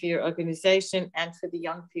and for your organization and for the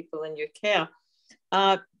young people in your care.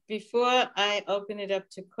 Before I open it up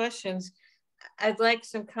to questions, I'd like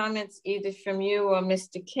some comments either from you or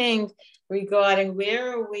Mr. King regarding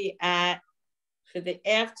where are we at for the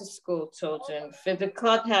after-school children, for the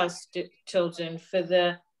clubhouse children, for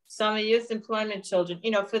the summer youth employment children,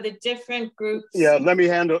 for the different groups. So let me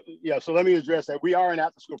address that. We are an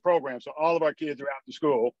after-school program, so all of our kids are after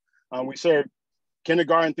school. We serve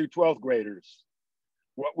kindergarten through 12th graders.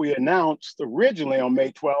 What we announced originally on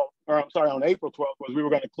April 12th was we were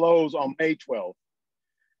going to close on May 12th.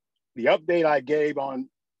 The update I gave on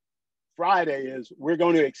Friday is we're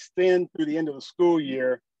going to extend through the end of the school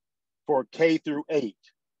year for K through 8.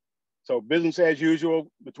 So business as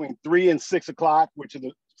usual between 3 and 6 o'clock, which are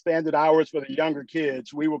the standard hours for the younger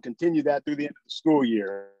kids. We will continue that through the end of the school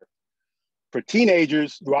year. For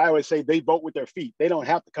teenagers, who I always say they vote with their feet. They don't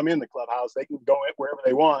have to come in the clubhouse. They can go in wherever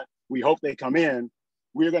they want. We hope they come in.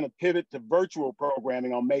 We're going to pivot to virtual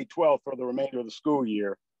programming on May 12th for the remainder of the school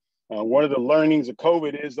year. One of the learnings of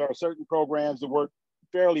COVID is there are certain programs that work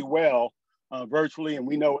fairly well virtually, and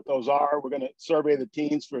we know what those are. We're going to survey the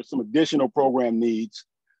teens for some additional program needs,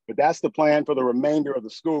 but that's the plan for the remainder of the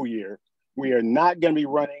school year. We are not going to be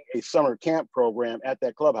running a summer camp program at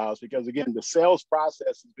that clubhouse because, again, the sales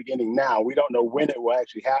process is beginning now. We don't know when it will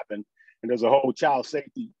actually happen, and there's a whole child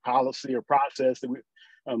safety policy or process that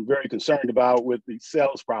I'm very concerned about with the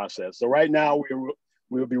sales process. So right now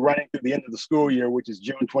we'll be running through the end of the school year, which is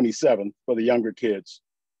June 27th for the younger kids.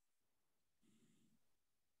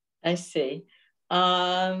 I see.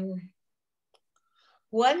 What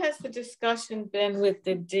has the discussion been with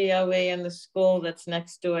the DOE and the school that's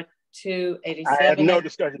next door to 87? I have no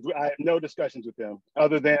discussions with them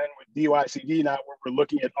other than with DYCD now where we're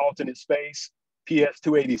looking at alternate space. PS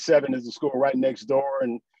 287 is the school right next door,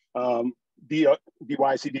 and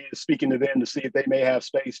DYCD is speaking to them to see if they may have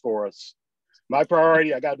space for us. My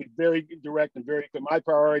priority, I got to be very direct and very clear. My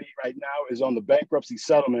priority right now is on the bankruptcy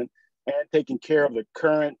settlement and taking care of the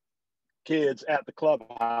current kids at the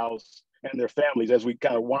clubhouse and their families as we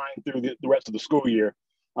kind of wind through the rest of the school year.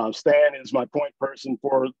 Stan is my point person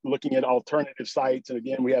for looking at alternative sites. And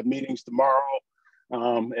again, we have meetings tomorrow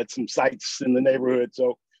at some sites in the neighborhood.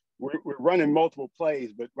 So we're running multiple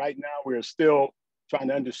plays, but right now we're still trying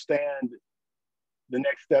to understand the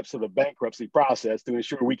next steps of the bankruptcy process to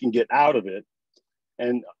ensure we can get out of it.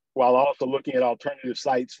 And while also looking at alternative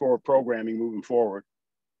sites for programming moving forward.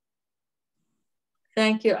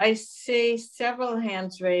 Thank you. I see several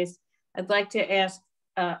hands raised. I'd like to ask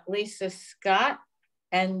Lisa Scott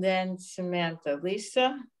and then Samantha.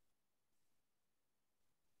 Lisa?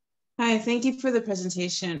 Hi, thank you for the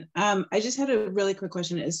presentation. I just had a really quick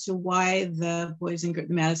question as to why the Boys and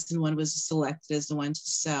Madison one was selected as the one to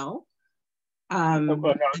sell. Let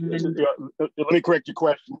me correct your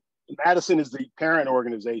question. Madison is the parent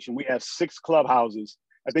organization. We have 6 clubhouses.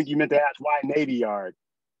 I think you meant to ask why Navy Yard.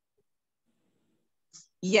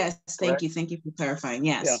 Yes, thank Correct? you. Thank you for clarifying.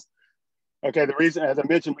 Yes. Yeah. Okay, the reason, as I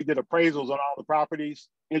mentioned, we did appraisals on all the properties.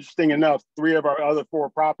 Interesting enough, 3 of our other 4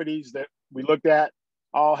 properties that we looked at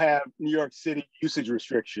all have New York City usage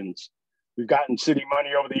restrictions. We've gotten city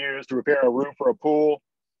money over the years to repair a roof or a pool.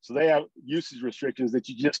 So they have usage restrictions that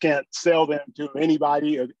you just can't sell them to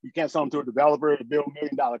anybody. Or you can't sell them to a developer to build $1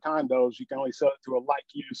 million condos. You can only sell it to a like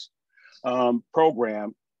use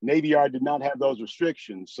program. Navy Yard did not have those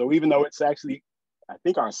restrictions. So even though it's actually, I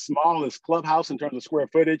think, our smallest clubhouse in terms of square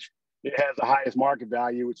footage, it has the highest market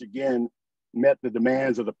value, which again met the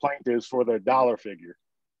demands of the plaintiffs for their dollar figure.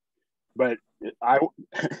 But I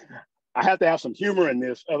have to have some humor in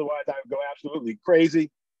this, otherwise I would go absolutely crazy.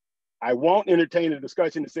 I won't entertain a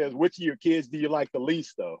discussion that says, which of your kids do you like the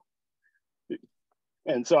least, though?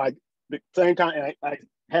 And so I did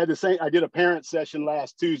a parent session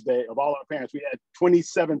last Tuesday of all our parents. We had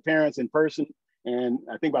 27 parents in person and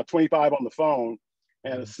I think about 25 on the phone,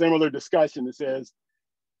 and a similar discussion that says,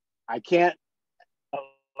 I can't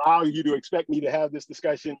allow you to expect me to have this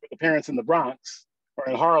discussion with the parents in the Bronx or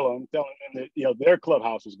in Harlem, telling them that their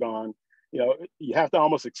clubhouse is gone. You have to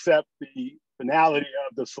almost accept the finality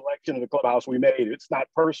of the selection of the clubhouse we made. It's not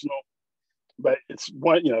personal, but it's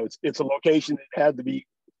one. It's a location that had to be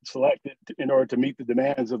selected in order to meet the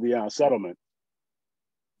demands of the settlement.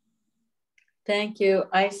 Thank you.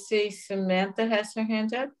 I see Samantha has her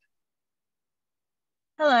hand up.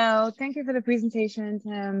 Hello, thank you for the presentation,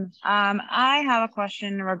 Tim. I have a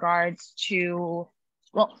question in regards to,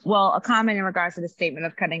 a comment in regards to the statement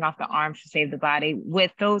of cutting off the arms to save the body.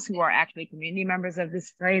 With those who are actually community members of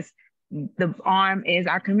this place, the arm is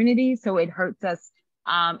our community, so it hurts us.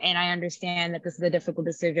 And I understand that this is a difficult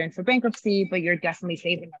decision for bankruptcy, but you're definitely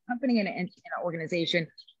saving a company and an organization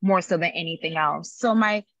more so than anything else. So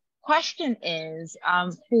my question is,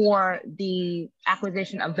 for the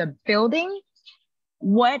acquisition of the building,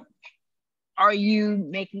 what are you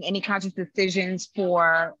making any conscious decisions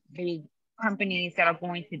for the companies that are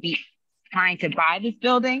going to be trying to buy this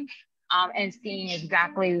building, and seeing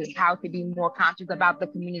exactly how to be more conscious about the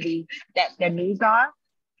community that their needs are?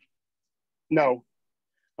 No,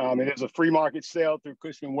 it is a free market sale through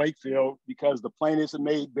Cushman Wakefield because the plaintiffs have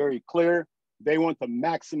made very clear they want to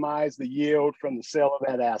maximize the yield from the sale of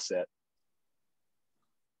that asset.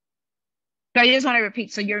 So I just want to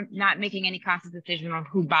repeat, so you're not making any conscious decision on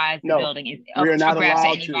who buys the building? We are not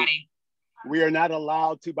allowed to. We are not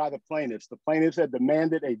allowed to by the plaintiffs. The plaintiffs have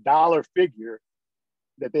demanded a dollar figure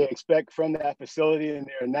that they expect from that facility, and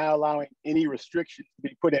they are now allowing any restrictions to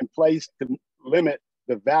be put in place to limit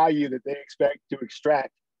the value that they expect to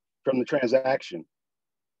extract from the transaction.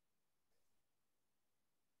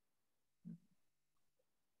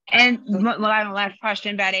 And my last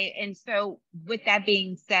question, Betty, and so with that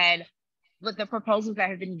being said, with the proposals that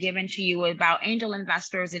have been given to you about angel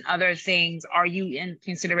investors and other things, are you in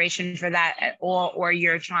consideration for that at all? Or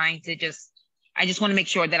you're trying to I just want to make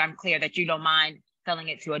sure that I'm clear that you don't mind selling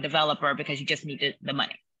it to a developer because you just need the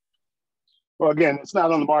money. Well, again, it's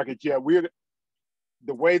not on the market yet.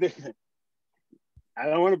 The way that, I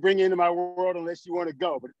don't want to bring you into my world unless you want to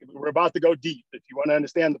go, but we're about to go deep. If you want to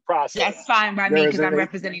understand the process. That's fine by me because I'm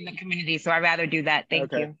representing the community, so I'd rather do that.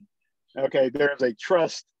 Thank you. Okay, there's a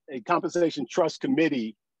compensation trust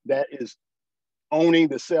committee that is owning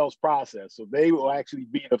the sales process. So they will actually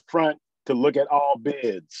be the front to look at all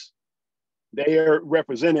bids. They are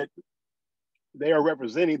representing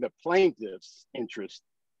the plaintiff's interest.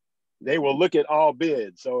 They will look at all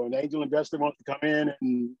bids. So an angel investor wants to come in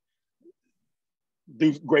and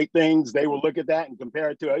do great things, they will look at that and compare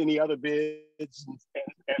it to any other bids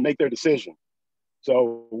and make their decision.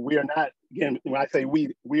 So we are not, again, when I say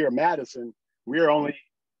we are Madison, we are only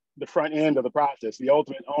the front end of the process. The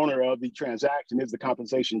ultimate owner of the transaction is the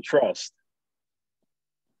compensation trust.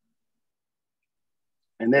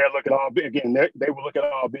 And they'll look at all, again, they will look at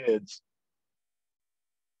all bids.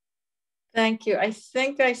 Thank you. I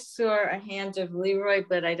think I saw a hand of Leroy,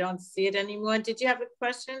 but I don't see it anymore. Did you have a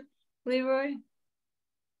question, Leroy?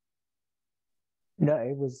 No,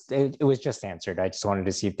 it was just answered. I just wanted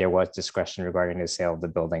to see if there was discretion regarding the sale of the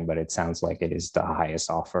building, but it sounds like it is the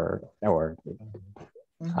highest offer or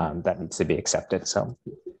that needs to be accepted. So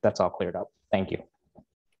that's all cleared up. Thank you.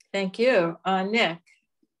 Thank you. Nick.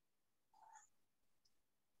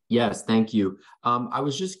 Yes, thank you. I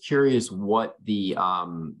was just curious what the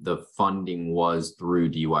funding was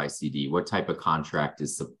through DYCD. What type of contract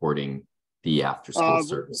is supporting the after-school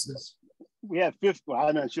services? We have 50, well,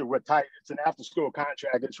 I'm not sure what type. It's an after-school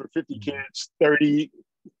contract. It's for 50 kids, 30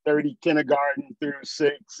 kindergarten through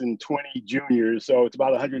 6 and 20 juniors. So it's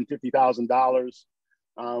about $150,000.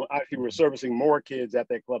 Actually, we're servicing more kids at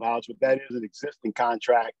that clubhouse, but that is an existing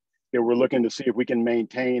contract that we're looking to see if we can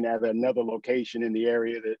maintain at another location in the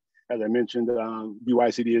area that, as I mentioned,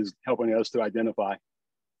 DYCD is helping us to identify.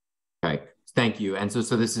 Okay, thank you. And so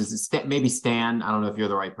this is maybe Stan. I don't know if you're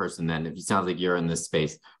the right person then. If it sounds like you're in this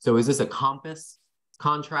space. So is this a Compass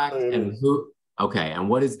contract? And who? Okay, and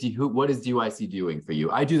what is DYC doing for you?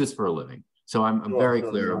 I do this for a living, so I'm very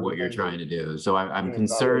clear on what you're trying to do. So I'm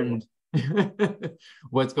concerned.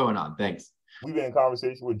 What's going on? Thanks. We've been in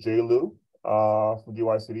conversation with J. Lou from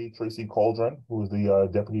DYCD, Tracy Cauldron, who's the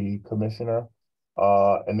deputy commissioner,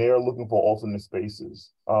 and they are looking for alternate spaces.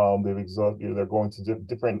 They're going to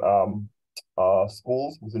different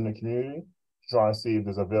schools within the community, trying to see if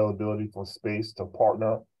there's availability for space to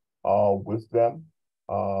partner with them.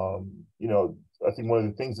 I think one of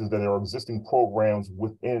the things is that there are existing programs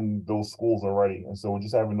within those schools already, and so we're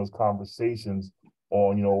just having those conversations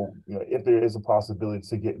on, if there is a possibility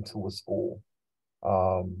to get into a school.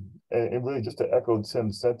 And really just to echo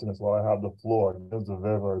Tim's sentiments while I have the floor, it was a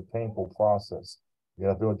very, very painful process.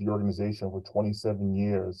 I've been with the organization for 27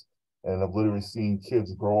 years, and I've literally seen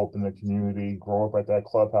kids grow up in the community, grow up at that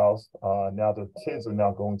clubhouse. Now their kids are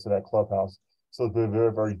now going to that clubhouse. So it's been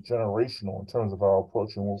very, very generational in terms of our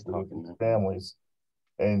approach and work with families.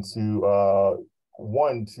 And to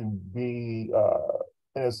be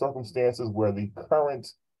in the circumstances where the current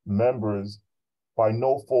members, by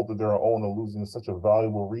no fault of their own, are losing such a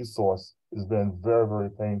valuable resource has been very, very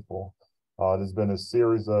painful. There's been a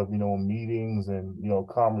series of, meetings and,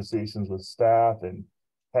 conversations with staff and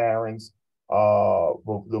parents.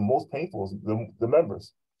 But the most painful is the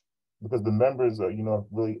members, because the members are,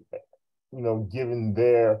 really, given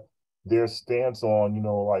their stance on,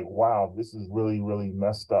 like, wow, this is really, really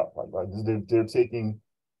messed up. Like they're taking,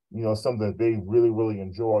 something that they really, really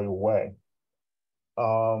enjoy away.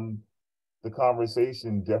 The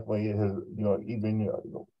conversation definitely has, even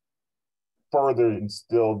further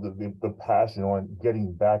instilled the passion on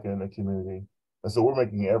getting back in the community. And so we're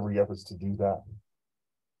making every effort to do that.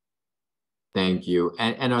 Thank you.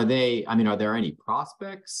 And are there any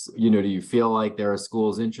prospects? Do you feel like there are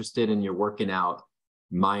schools interested and you're working out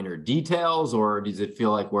minor details, or does it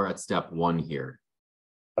feel like we're at step one here?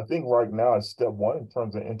 I think right now it's step one in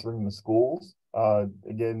terms of entering the schools.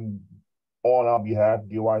 Again, on our behalf,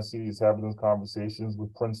 DYC is having those conversations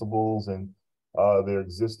with principals and their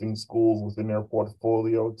existing schools within their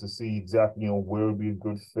portfolio to see exactly, where would be a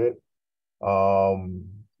good fit. I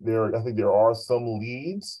think there are some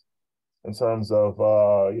leads in terms of,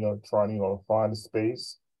 trying to find a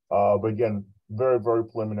space. But again, very, very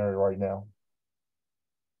preliminary right now.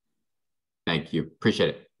 Thank you. Appreciate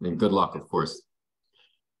it. And good luck, of course.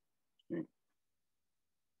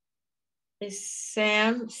 Is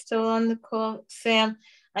Sam still on the call? Sam,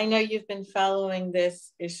 I know you've been following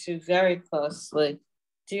this issue very closely.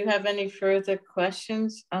 Do you have any further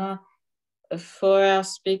questions for our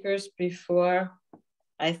speakers before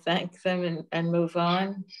I thank them and move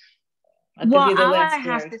on? Well, all I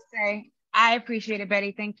have to say, I appreciate it,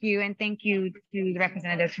 Betty. Thank you. And thank you to the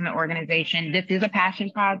representatives from the organization. This is a passion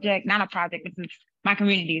project, not a project. This is my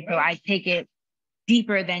community. So I take it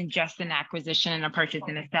deeper than just an acquisition and a purchase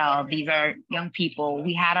and a sale. These are young people.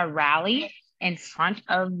 We had a rally in front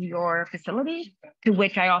of your facility, to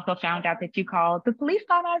which I also found out that you called the police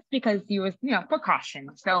on us because you was, precaution.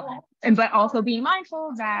 So, but also being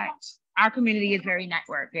mindful that our community is very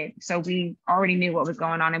networked. So we already knew what was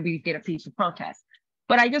going on and we did a peaceful protest.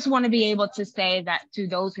 But I just want to be able to say that to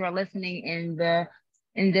those who are listening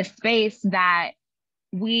in this space, that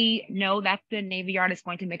we know that the Navy Yard is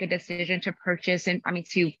going to make a decision to purchase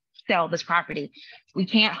to sell this property. We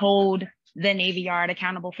can't hold the Navy Yard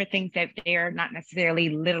accountable for things that they're not necessarily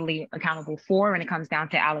literally accountable for when it comes down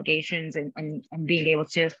to allegations and being able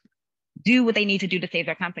to do what they need to do to save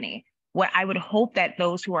their company. What I would hope that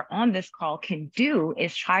those who are on this call can do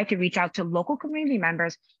is try to reach out to local community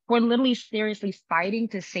members who are literally seriously fighting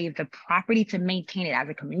to save the property, to maintain it as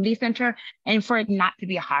a community center, and for it not to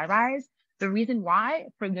be a high rise. The reason why,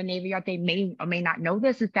 for the Navy Yard, they may or may not know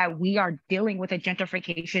this, is that we are dealing with a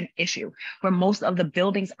gentrification issue where most of the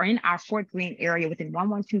buildings are in our Fort Greene area within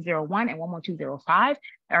 11201 and 11205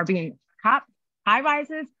 are being high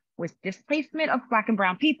rises with displacement of Black and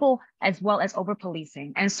brown people, as well as over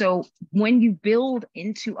policing. And so when you build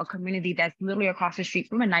into a community that's literally across the street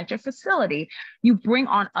from a NYCHA facility, you bring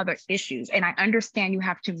on other issues. And I understand you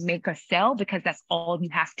have to make a sale because that's all you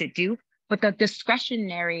have to do. But the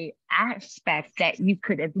discretionary aspect that you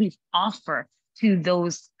could at least offer to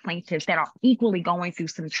those plaintiffs that are equally going through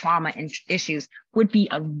some trauma and issues would be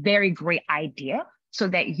a very great idea, so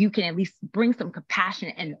that you can at least bring some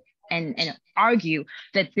compassion and argue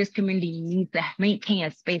that this community needs to maintain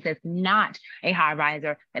a space that's not a high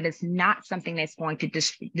riser, that is not something that's going to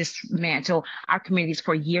dismantle our communities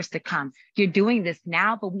for years to come. You're doing this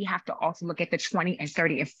now, but we have to also look at the 20 and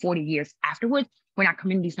 30 and 40 years afterwards, when our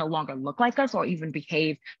communities no longer look like us or even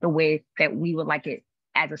behave the way that we would like it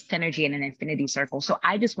as a synergy and an infinity circle. So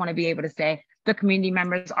I just want to be able to say the community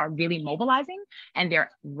members are really mobilizing, and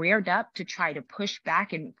they're reared up to try to push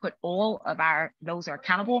back and put all of those who are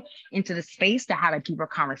accountable into the space to have a deeper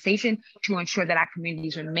conversation to ensure that our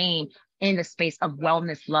communities remain in the space of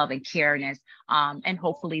wellness, love, and careness. And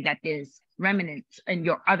hopefully that there's remnants in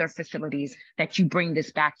your other facilities that you bring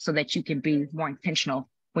this back so that you can be more intentional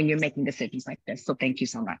when you're making decisions like this. So thank you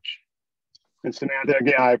so much. And Samantha,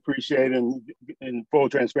 again, I appreciate in full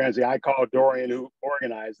transparency, I called Dorian, who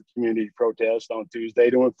organized the community protest on Tuesday,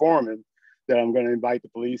 to inform him that I'm going to invite the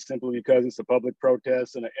police simply because it's a public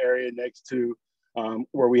protest in an area next to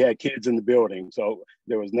where we had kids in the building. So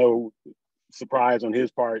there was no surprise on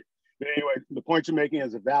his part. But anyway, the point you're making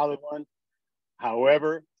is a valid one.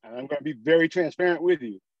 However, and I'm going to be very transparent with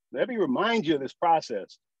you. Let me remind you of this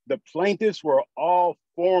process. The plaintiffs were all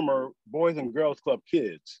former Boys and Girls Club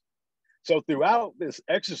kids. So throughout this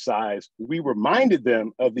exercise, we reminded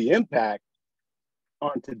them of the impact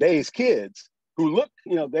on today's kids who look,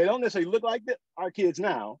 they don't necessarily look like our kids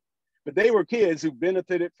now, but they were kids who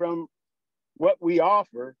benefited from what we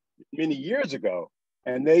offer many years ago,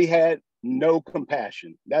 and they had no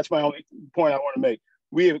compassion. That's my only point I want to make.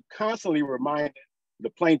 We have constantly reminded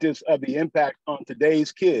the plaintiffs of the impact on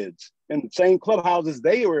today's kids in the same clubhouses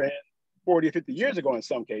they were in 40 or 50 years ago in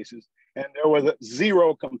some cases, and there was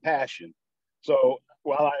zero compassion. So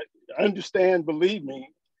while I understand, believe me,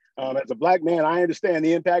 as a Black man, I understand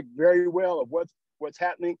the impact very well of what's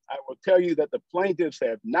happening. I will tell you that the plaintiffs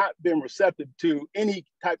have not been receptive to any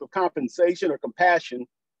type of compensation or compassion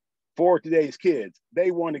for today's kids.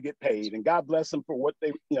 They want to get paid, and God bless them for what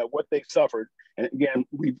they suffered. And again,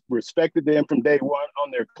 we've respected them from day one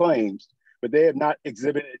on their claims, but they have not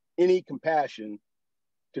exhibited any compassion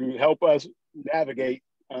to help us navigate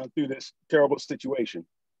through this terrible situation.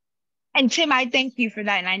 And Tim, I thank you for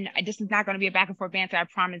that. And this is not going to be a back and forth banter. I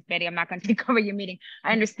promise, Betty, I'm not going to take over your meeting.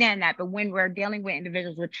 I understand that. But when we're dealing with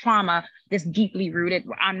individuals with trauma that's deeply rooted,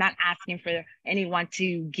 I'm not asking for anyone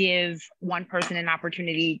to give one person an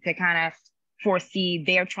opportunity to kind of foresee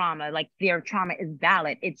their trauma. Like, their trauma is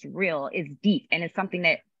valid, it's real, it's deep, and it's something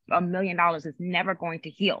that $1 million is never going to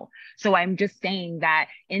heal. So I'm just saying that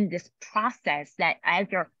in this process, that as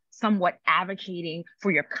you're somewhat advocating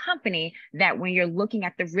for your company, that when you're looking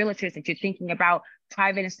at the realtors, that you're thinking about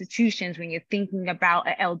private institutions, when you're thinking about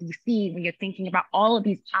a LDC, when you're thinking about all of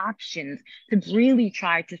these options, to really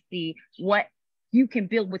try to see what you can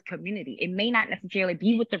build with community. It may not necessarily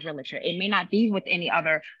be with the realtor. It may not be with any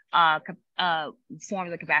other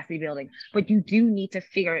forms of capacity building, but you do need to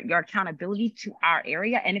figure your accountability to our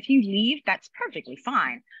area. And if you leave, that's perfectly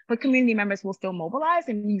fine. But community members will still mobilize,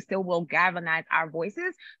 and we still will galvanize our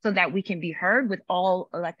voices so that we can be heard with all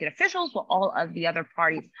elected officials, with all of the other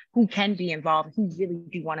parties who can be involved, who really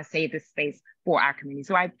do want to save this space for our community.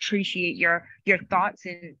 So I appreciate your thoughts,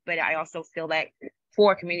 but I also feel that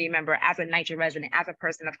for a community member, as a NYCHA resident, as a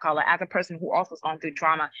person of color, as a person who also has gone through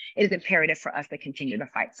trauma, it is imperative for us to continue the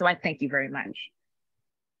fight. So I thank you very much.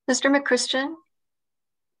 Mr. McChristian,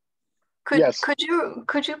 yes. Could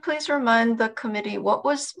you please remind the committee what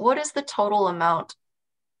is the total amount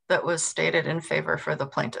that was stated in favor for the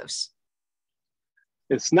plaintiffs?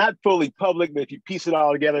 It's not fully public, but if you piece it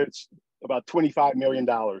all together, it's about $25 million.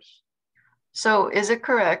 So is it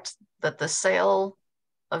correct that the sale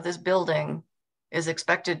of this building is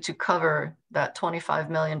expected to cover that $25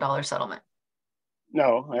 million settlement?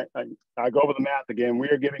 No, I go over the math again. We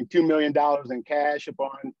are giving $2 million in cash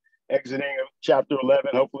upon exiting of Chapter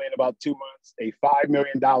 11, hopefully in about 2 months, a $5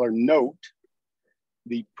 million note,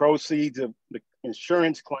 the proceeds of the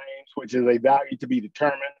insurance claims, which is a value to be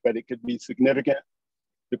determined, but it could be significant,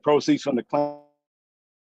 the proceeds from the claim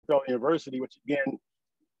University, which again,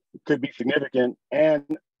 could be significant, and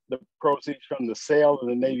the proceeds from the sale of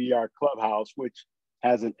the Navy Yard Clubhouse, which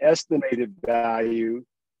has an estimated value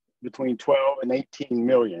between 12 and 18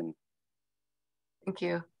 million. Thank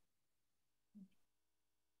you.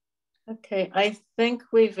 Okay, I think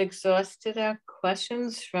we've exhausted our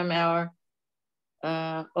questions from our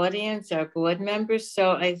audience, our board members.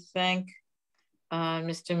 So I thank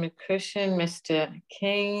Mr. McCushion, Mr.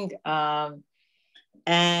 King,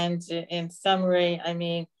 and in summary, I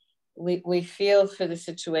mean, we feel for the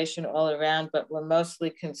situation all around, but we're mostly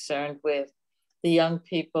concerned with the young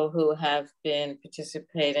people who have been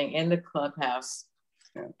participating in the clubhouse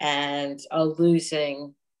and are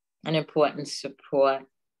losing an important support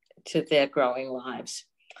to their growing lives.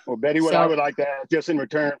 Well, Betty, what I would like to add, just in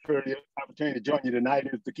return for the opportunity to join you tonight,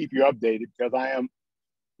 is to keep you updated, because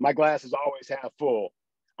my glass is always half full.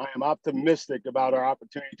 I am optimistic about our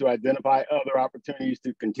opportunity to identify other opportunities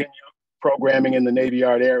to continue programming in the Navy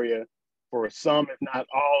Yard area for some, if not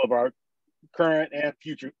all, of our current and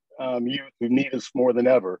future youth who need us more than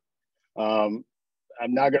ever. I'm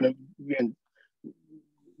not going to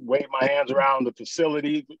wave my hands around the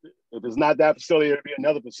facility. If it's not that facility, it'll be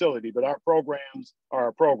another facility, but our programs are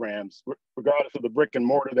our programs, regardless of the brick and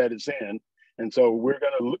mortar that it's in. And so we're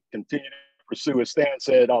going to continue to pursue, as Stan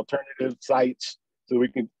said, alternative sites so we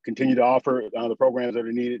can continue to offer the programs that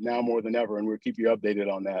are needed now more than ever. And we'll keep you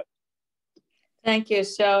updated on that. Thank you.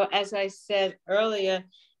 So as I said earlier,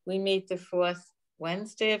 we meet the fourth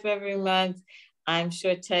Wednesday of every month. I'm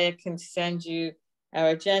sure Taya can send you our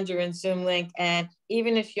agenda and Zoom link. And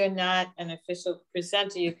even if you're not an official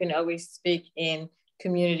presenter, you can always speak in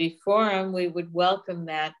community forum. We would welcome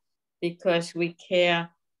that, because we care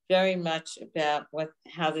very much about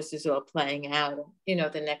how this is all playing out, you know,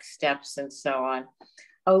 the next steps and so on.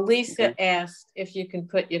 Lisa asked if you can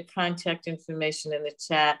put your contact information in the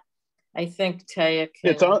chat. I think Taya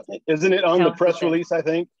can. It's on, isn't it on the press release, I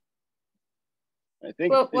think? I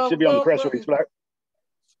think it should be on the press release, but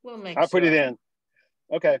I'll put it in.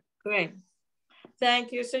 Okay. Great.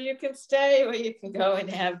 Thank you. So you can stay, or you can go and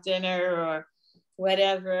have dinner or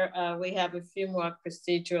whatever. We have a few more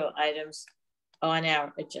procedural items on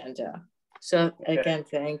our agenda. So again,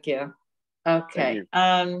 thank you. Okay.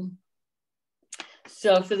 Thank you.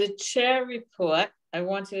 So for the chair report, I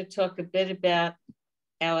wanted to talk a bit about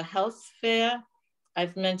our health fair.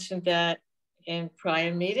 I've mentioned that in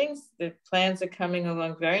prior meetings. The plans are coming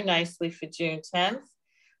along very nicely for June 10th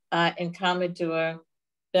in Commodore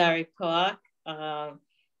Barry Park.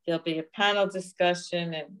 There'll be a panel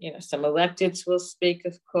discussion, and you know, some electeds will speak,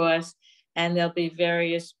 of course, and there'll be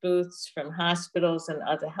various booths from hospitals and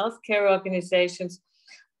other healthcare organizations.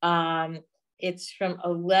 It's from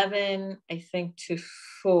 11, I think, to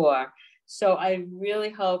 4. So I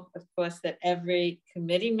really hope, of course, that every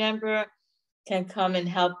committee member can come and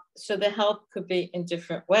help. So the help could be in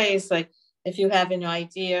different ways, like if you have an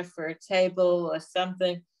idea for a table or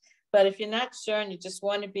something. But if you're not sure and you just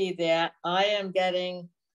want to be there, I am getting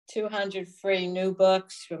 200 free new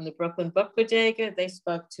books from the Brooklyn Book Bodega. They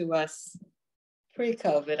spoke to us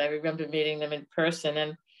pre-COVID. I remember meeting them in person,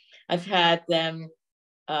 and I've had them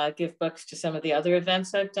give books to some of the other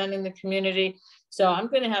events I've done in the community. So I'm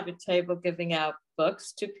going to have a table giving out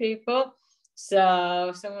books to people. So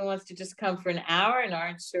if someone wants to just come for an hour and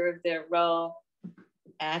aren't sure of their role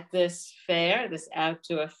at this fair, this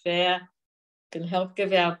outdoor fair, can help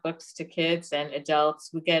give out books to kids and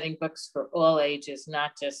adults. We're getting books for all ages,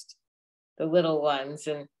 not just the little ones.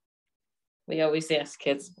 And we always ask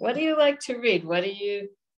kids, what do you like to read?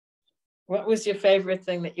 What was your favorite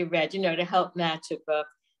thing that you read? You know, to help match a book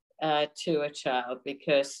to a child,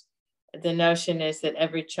 because the notion is that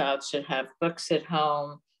every child should have books at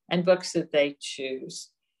home and books that they choose.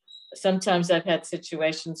 Sometimes I've had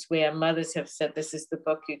situations where mothers have said, this is the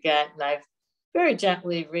book you get. And I've very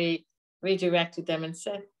gently redirected them and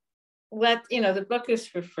said, the book is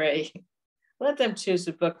for free. Let them choose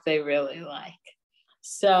a book they really like.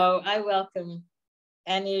 So I welcome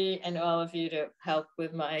any and all of you to help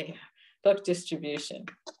with my book distribution.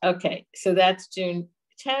 Okay, so that's June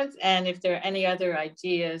 10th. And if there are any other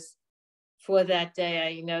ideas for that day,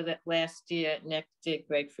 I know that last year Nick did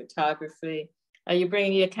great photography. Are you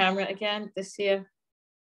bringing your camera again this year?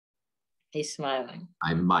 He's smiling.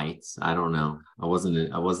 I might. I don't know. I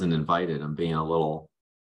wasn't invited. I'm being a little.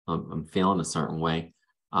 I'm feeling a certain way.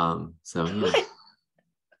 So yeah.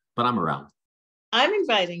 But I'm around. I'm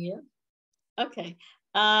inviting you. Okay.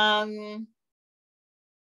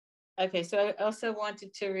 Okay. So I also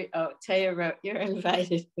wanted to Taya wrote, you're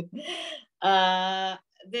invited.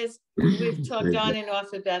 We've talked on and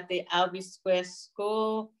off about the Albee Square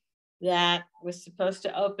School that was supposed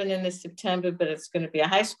to open in the September, but it's going to be a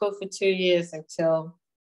high school for 2 years until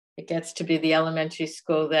it gets to be the elementary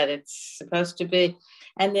school that it's supposed to be.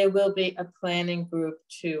 And there will be a planning group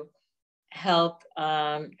to help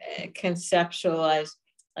conceptualize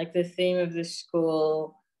like the theme of the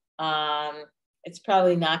school. It's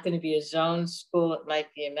probably not going to be a zone school. It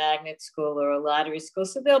might be a magnet school or a lottery school.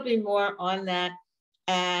 So there'll be more on that.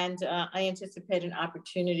 And I anticipate an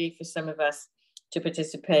opportunity for some of us to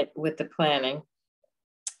participate with the planning.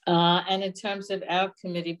 And in terms of our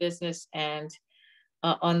committee business and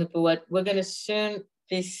on the board, we're going to soon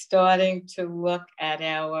be starting to look at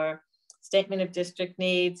our statement of district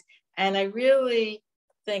needs. And I really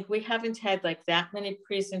think we haven't had like that many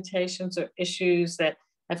presentations or issues that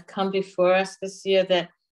have come before us this year that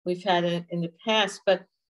we've had in the past. But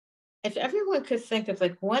if everyone could think of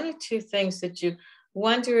like 1 or 2 things that you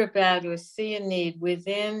wonder about or see a need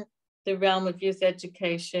within the realm of youth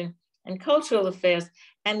education and cultural affairs,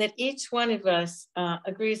 and that each one of us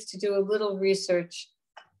agrees to do a little research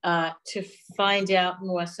to find out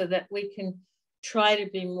more so that we can try to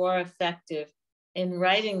be more effective in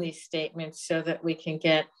writing these statements so that we can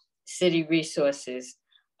get city resources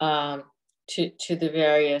to the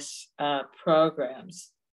various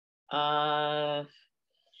programs. I've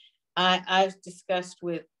discussed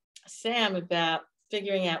with Sam about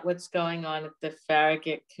figuring out what's going on at the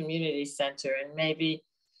Farragut Community Center, and maybe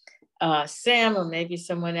Sam or maybe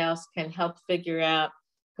someone else can help figure out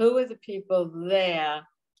who are the people there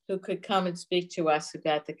who could come and speak to us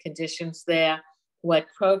about the conditions there, what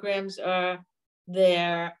programs are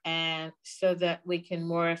there, and so that we can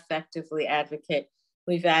more effectively advocate.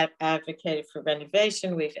 We've advocated for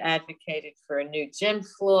renovation. We've advocated for a new gym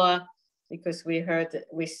floor because we heard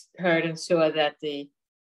and saw that the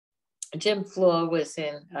gym floor was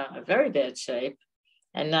in a very bad shape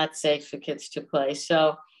and not safe for kids to play.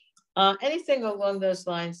 So anything along those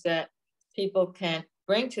lines that people can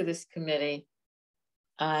bring to this committee,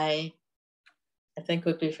 I think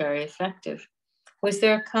would be very effective. Was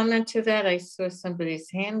there a comment to that? I saw somebody's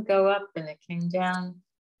hand go up and it came down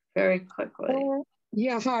very quickly.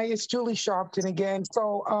 Yeah, hi, it's Julie Sharpton again.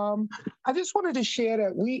 So I just wanted to share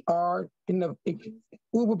that we are in the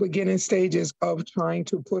uber beginning stages of trying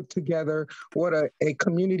to put together what a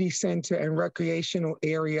community center and recreational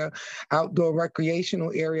area, outdoor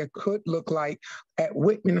recreational area could look like at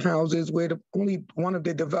Whitman Houses. We're only one of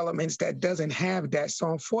the developments that doesn't have that.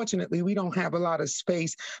 So unfortunately, we don't have a lot of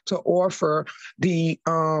space to offer the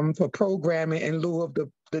for programming in lieu of the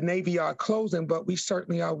Navy Yard closing, but we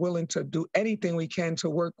certainly are willing to do anything we can to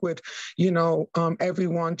work with,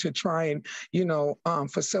 everyone to try and,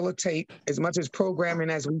 facilitate as much as programming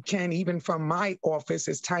as we can, even from my office,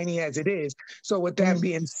 as tiny as it is. So with that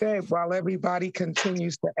being said, while everybody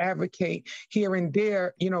continues to advocate here and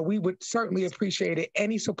there, we would certainly appreciate it.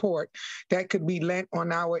 Any support that could be lent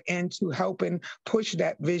on our end to helping push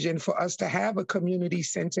that vision for us to have a community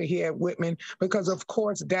center here at Whitman, because of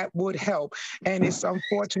course that would help. And it's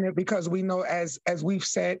unfortunate because we know, as we've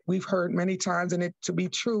said, we've heard many times, and it to be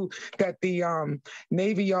true, that the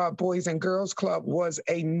Navy Yard Boys and Girls Club was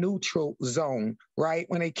a neutral zone, right?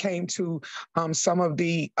 When it came to some of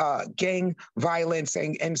the gang violence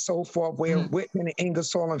and so forth, where Whitman,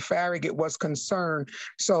 Ingersoll, and Farragut was concerned.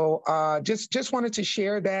 So just wanted to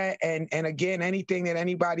share that. And again, anything that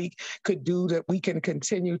anybody could do that we can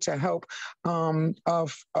continue to help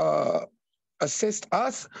assist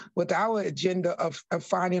us with our agenda of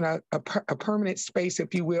finding a permanent space,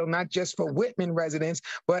 if you will, not just for Whitman residents,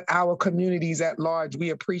 but our communities at large.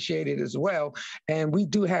 We appreciate it as well. And we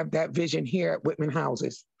do have that vision here at Whitman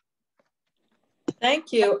Houses.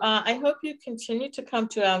 Thank you. I hope you continue to come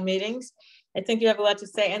to our meetings. I think you have a lot to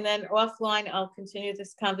say. And then offline, I'll continue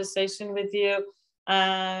this conversation with you.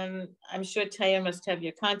 I'm sure Taya must have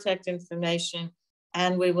your contact information,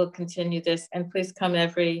 and we will continue this. And please come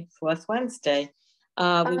every 4th Wednesday. We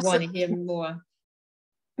want to hear more.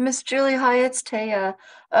 Miss Julie, hi, it's Taya.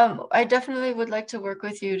 I definitely would like to work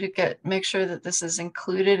with you to make sure that this is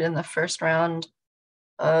included in the first round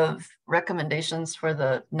of recommendations for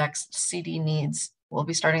the next CD needs. We'll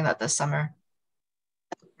be starting that this summer.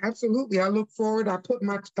 Absolutely. I look forward. I put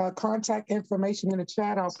my contact information in the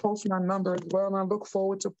chat. I'll post my number as well. And I look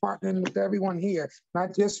forward to partnering with everyone here,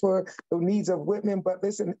 not just for the needs of Whitman, but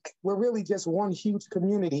listen, we're really just one huge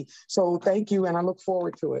community. So thank you. And I look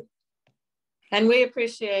forward to it. And we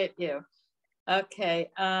appreciate you. Okay.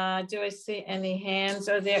 Do I see any hands?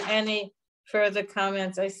 Are there any further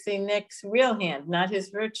comments? I see Nick's real hand, not his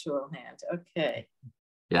virtual hand. Okay.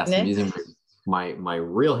 Yes, Nick? I'm using my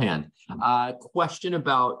real hand. Question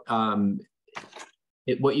about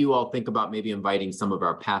what you all think about maybe inviting some of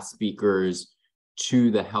our past speakers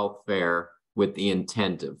to the health fair with the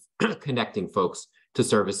intent of connecting folks to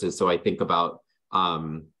services. So I think about,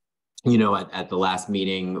 you know, at the last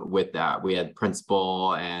meeting with that, we had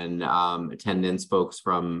principal and attendance folks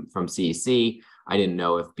from CEC. I didn't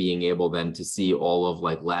know if being able then to see all of,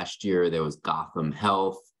 like, last year, there was Gotham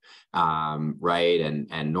Health, right, and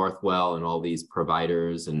Northwell and all these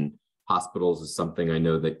providers and hospitals is something I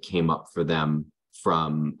know that came up for them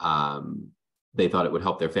from, they thought it would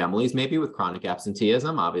help their families maybe with chronic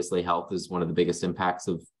absenteeism. Obviously, health is one of the biggest impacts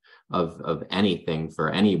of anything for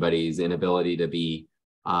anybody's inability to be,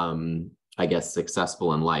 I guess,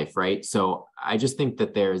 successful in life, right? So I just think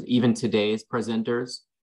that there's even today's presenters,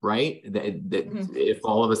 right? If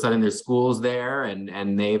all of a sudden there's schools there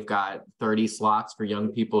and they've got 30 slots for young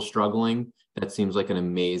people struggling, that seems like an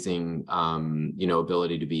amazing, you know,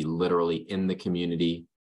 ability to be literally in the community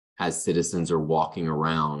as citizens are walking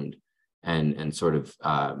around and sort of,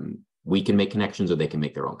 we can make connections or they can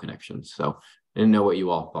make their own connections. So I didn't know what you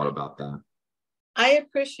all thought about that. I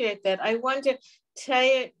appreciate that. I wonder,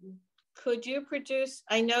 Taya, could you produce,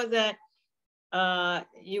 I know that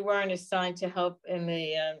you weren't assigned to help in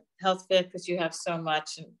the health fair because you have so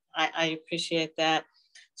much, and I appreciate that.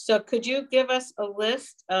 So could you give us a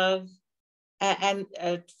list of, and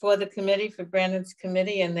for the committee, for Brandon's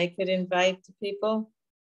committee, and they could invite the people?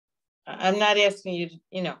 I'm not asking you,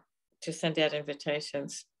 you know, to send out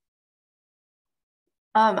invitations.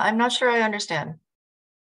 I'm not sure I understand.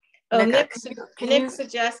 Oh, Nick Nick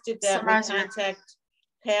suggested that we contact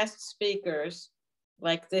past speakers,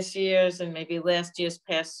 like this year's and maybe last year's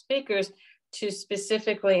past speakers, to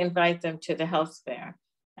specifically invite them to the health fair.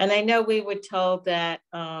 And I know we were told that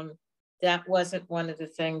that wasn't one of the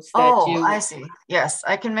things that you... I see. Yes,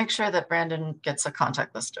 I can make sure that Brandon gets a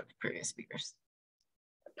contact list of previous speakers.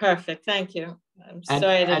 Perfect, thank you. I'm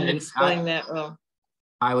sorry I didn't explain that well.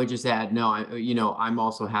 I would just add, no, you know, I'm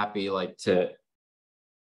also happy, like, to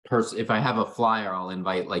if I have a flyer, I'll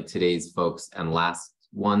invite like today's folks and last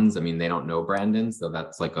ones. I mean, they don't know Brandon, so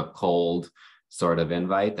that's like a cold sort of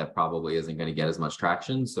invite that probably isn't going to get as much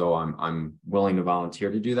traction. So I'm willing to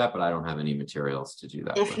volunteer to do that, but I don't have any materials to do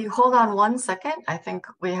that. If you hold on 1 second, I think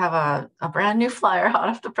we have a brand new flyer hot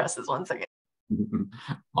off the presses. 1 second.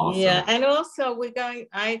 Awesome. Yeah, and also we're going,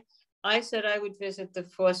 I said I would visit the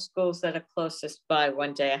 4 schools that are closest by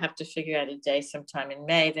one day. I have to figure out a day sometime in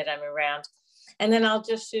May that I'm around. And then I'll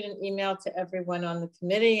just shoot an email to everyone on the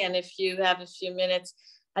committee. And if you have a few minutes,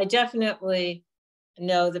 I definitely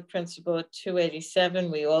know the principal at 287.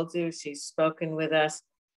 We all do. She's spoken with us.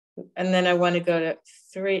 And then I want to go to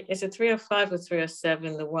is it 305 or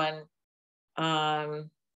 307? The one down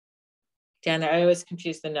there. I always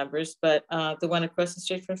confuse the numbers, but the one across the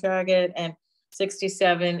street from Farragut, and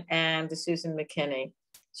 67 and the Susan McKinney.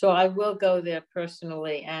 So I will go there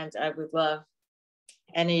personally, and I would love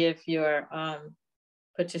any of your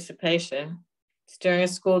participation. It's during a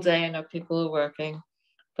school day. I know people are working,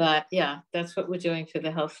 but yeah, that's what we're doing for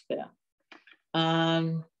the health fair.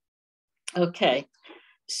 Okay,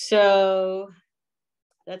 so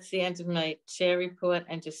that's the end of my chair report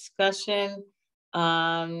and discussion. So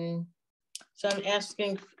I'm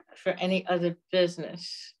asking for any other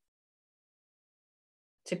business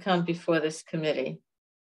to come before this committee.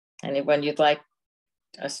 Anyone you'd like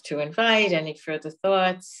us to invite? Any further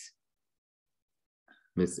thoughts?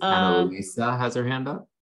 Miss Anna Luisa has her hand up.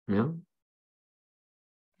 Yeah.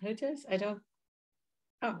 Who does? I don't.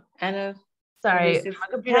 Oh, Anna. Sorry, my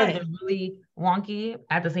computer is really wonky.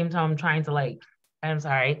 At the same time, I'm trying to I'm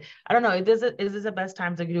sorry. I don't know. Is this the best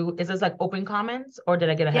time to do? Is this like open comments, or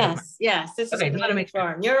did I get ahead? Yes. This is community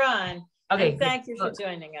forum. You're on. Okay. And thank you for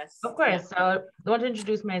joining us. Of course. So I want to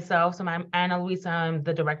introduce myself. So I'm Anna Luisa. I'm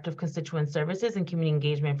the Director of Constituent Services and Community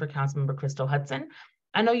Engagement for Councilmember Crystal Hudson.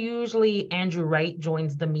 I know usually Andrew Wright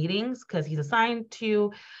joins the meetings because he's assigned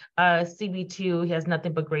to CB2. He has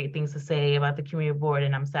nothing but great things to say about the community board,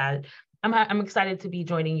 and I'm sad. I'm excited to be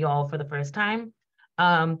joining you all for the first time.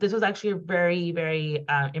 This was actually a very, very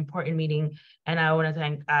important meeting, and I want to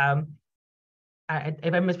thank,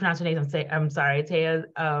 if I mispronounce your name, I'm sorry, Taya's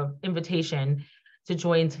invitation to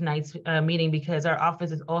join tonight's meeting, because our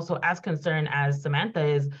office is also as concerned as Samantha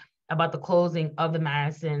is about the closing of the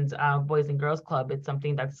Madison's Boys and Girls Club. It's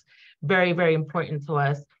something that's very, very important to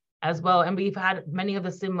us as well. And we've had many of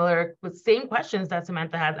the same questions that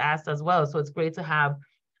Samantha has asked as well. So it's great to have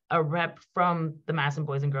a rep from the Madison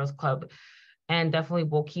Boys and Girls Club. And definitely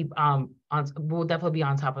we'll keep we'll definitely be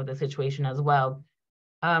on top of the situation as well.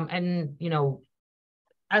 And you know,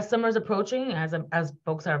 as summer's approaching, as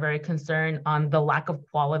folks are very concerned on the lack of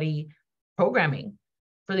quality programming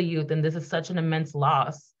for the youth. And this is such an immense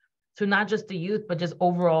loss to not just the youth, but just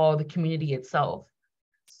overall the community itself.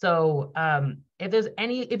 So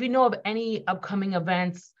if you know of any upcoming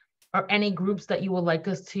events or any groups that you would like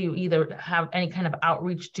us to either have any kind of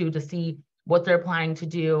outreach to see what they're planning to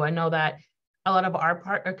do. I know that a lot of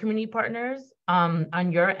our community partners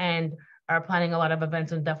on your end are planning a lot of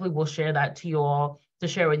events, and definitely we'll share that to you all to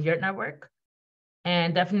share with your network.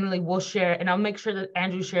 And definitely we'll share, and I'll make sure that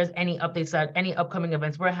Andrew shares any updates at any upcoming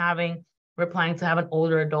events we're having. We're planning to have an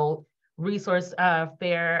older adult resource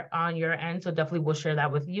fair on your end. So definitely we'll share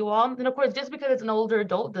that with you all. And of course, just because it's an older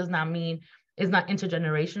adult does not mean it's not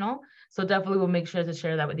intergenerational. So definitely we'll make sure to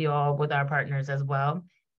share that with you all, with our partners as well.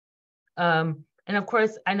 And of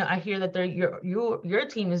course, I hear that your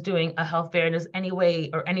team is doing a health fair, and there's any way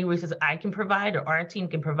or any resources I can provide or our team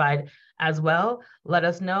can provide as well, let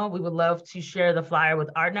us know. We would love to share the flyer with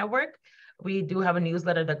our network. We do have a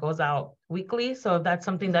newsletter that goes out weekly. So if that's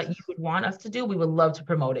something that you would want us to do, we would love to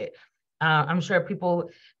promote it. I'm sure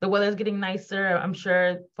the weather's getting nicer. I'm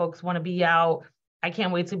sure folks want to be out. I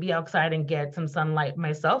can't wait to be outside and get some sunlight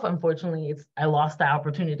myself. Unfortunately, I lost the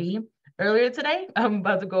opportunity earlier today. I'm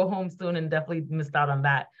about to go home soon and definitely missed out on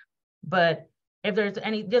that. But if there's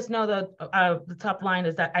any, just know that the top line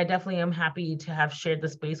is that I definitely am happy to have shared the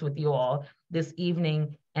space with you all this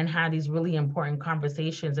evening and had these really important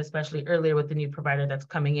conversations, especially earlier with the new provider that's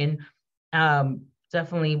coming in.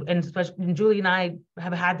 Definitely, and especially Julie and I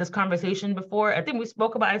have had this conversation before. I think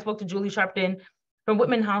I spoke to Julie Sharpton from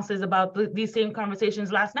Whitman Houses about these same conversations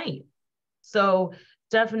last night. So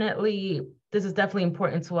definitely, this is definitely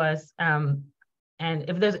important to us. And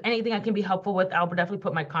if there's anything I can be helpful with, I'll definitely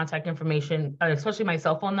put my contact information, especially my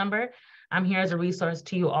cell phone number. I'm here as a resource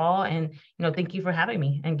to you all. And thank you for having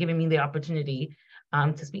me and giving me the opportunity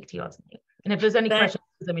to speak to you all tonight. And if there's any questions,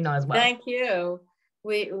 let me know as well. Thank you.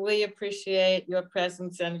 We appreciate your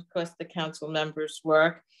presence and of course the council members'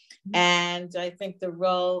 work. And I think the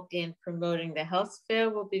role in promoting the health fair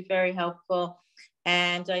will be very helpful.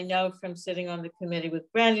 And I know from sitting on the committee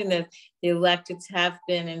with Brandon that the electeds have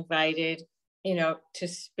been invited, to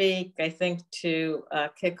speak, I think to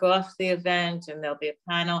kick off the event, and there'll be a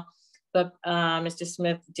panel. But Mr.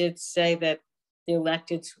 Smith did say that the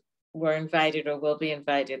electeds were invited or will be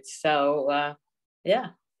invited. So yeah,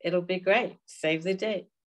 it'll be great. Save the date.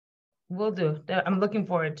 Will do. I'm looking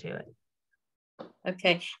forward to it.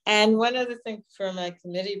 Okay. And one other thing for my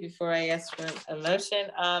committee before I ask for a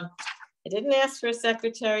motion. I didn't ask for a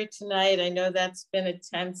secretary tonight. I know that's been a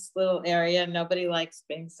tense little area. Nobody likes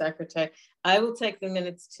being secretary. I will take the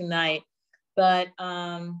minutes tonight, but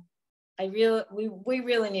we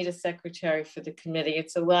really need a secretary for the committee.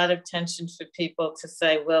 It's a lot of tension for people to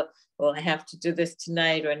say, well, I have to do this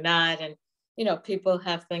tonight or not. And, people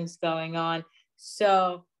have things going on.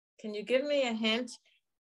 So can you give me a hint?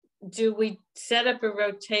 Do we set up a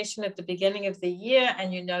rotation at the beginning of the year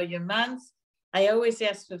and your month? I always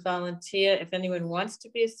ask for volunteer. If anyone wants to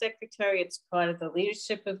be a secretary, it's part of the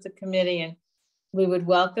leadership of the committee and we would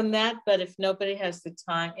welcome that. But if nobody has the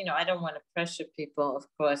time, I don't want to pressure people, of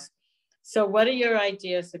course. So what are your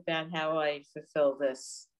ideas about how I fulfill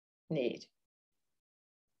this need?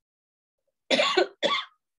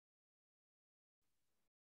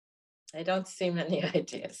 I don't see many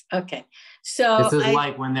ideas. Okay, so this is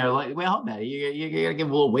like when they're like, well, hold on, you gotta give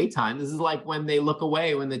a little wait time. This is like when they look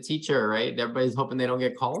away when the teacher, right? Everybody's hoping they don't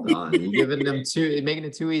get called on. You're giving them making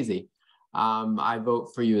it too easy. I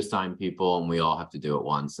vote for you assign people, and we all have to do it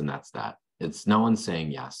once, and that's that. It's no one's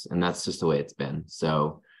saying yes, and that's just the way it's been.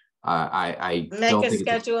 So I make don't a think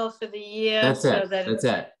schedule for the year. That's it. That's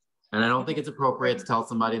it. And I don't think it's appropriate to tell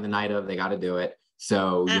somebody the night of they got to do it.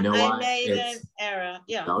 So you know what? I made an error.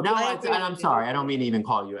 Yeah. No, I'm sorry. I don't mean to even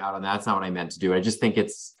call you out on that. That's not what I meant to do. I just think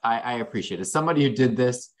I appreciate it. As somebody who did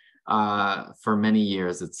this for many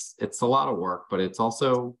years, it's a lot of work, but it's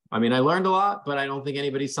also, I learned a lot, but I don't think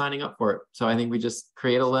anybody's signing up for it. So I think we just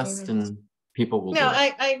create a list and people will do it.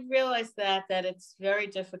 I realize that it's very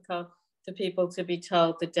difficult for people to be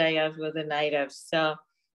told the day of or the night of. So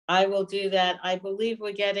I will do that. I believe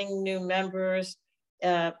we're getting new members.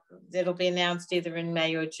 It'll be announced either in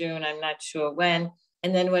May or June. I'm not sure when.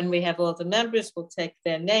 And then when we have all the members, we'll take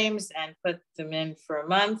their names and put them in for a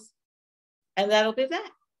month. And that'll be that.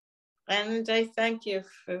 And I thank you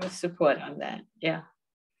for the support on that. Yeah.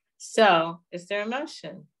 So is there a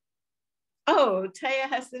motion? Oh, Taya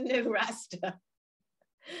has the new roster.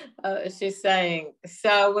 She's saying,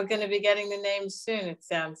 so we're going to be getting the names soon, it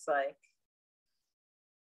sounds like.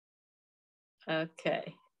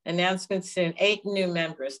 Okay. Announcement soon, 8 new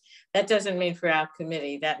members. That doesn't mean for our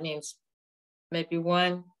committee. That means maybe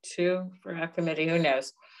 1, 2 for our committee, who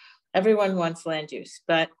knows? Everyone wants land use,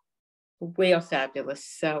 but we are fabulous.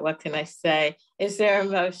 So what can I say? Is there a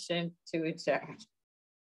motion to adjourn?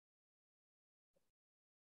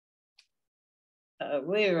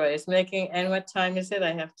 Leroy is making, and what time is it?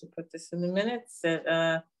 I have to put this in the minutes at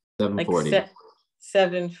 7:40. Like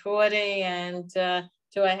 7:40. And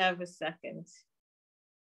do I have a second?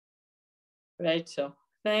 Rachel.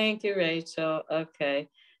 Thank you, Rachel. Okay.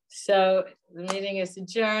 So the meeting is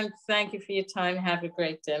adjourned. Thank you for your time. Have a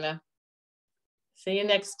great dinner. See you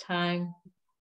next time.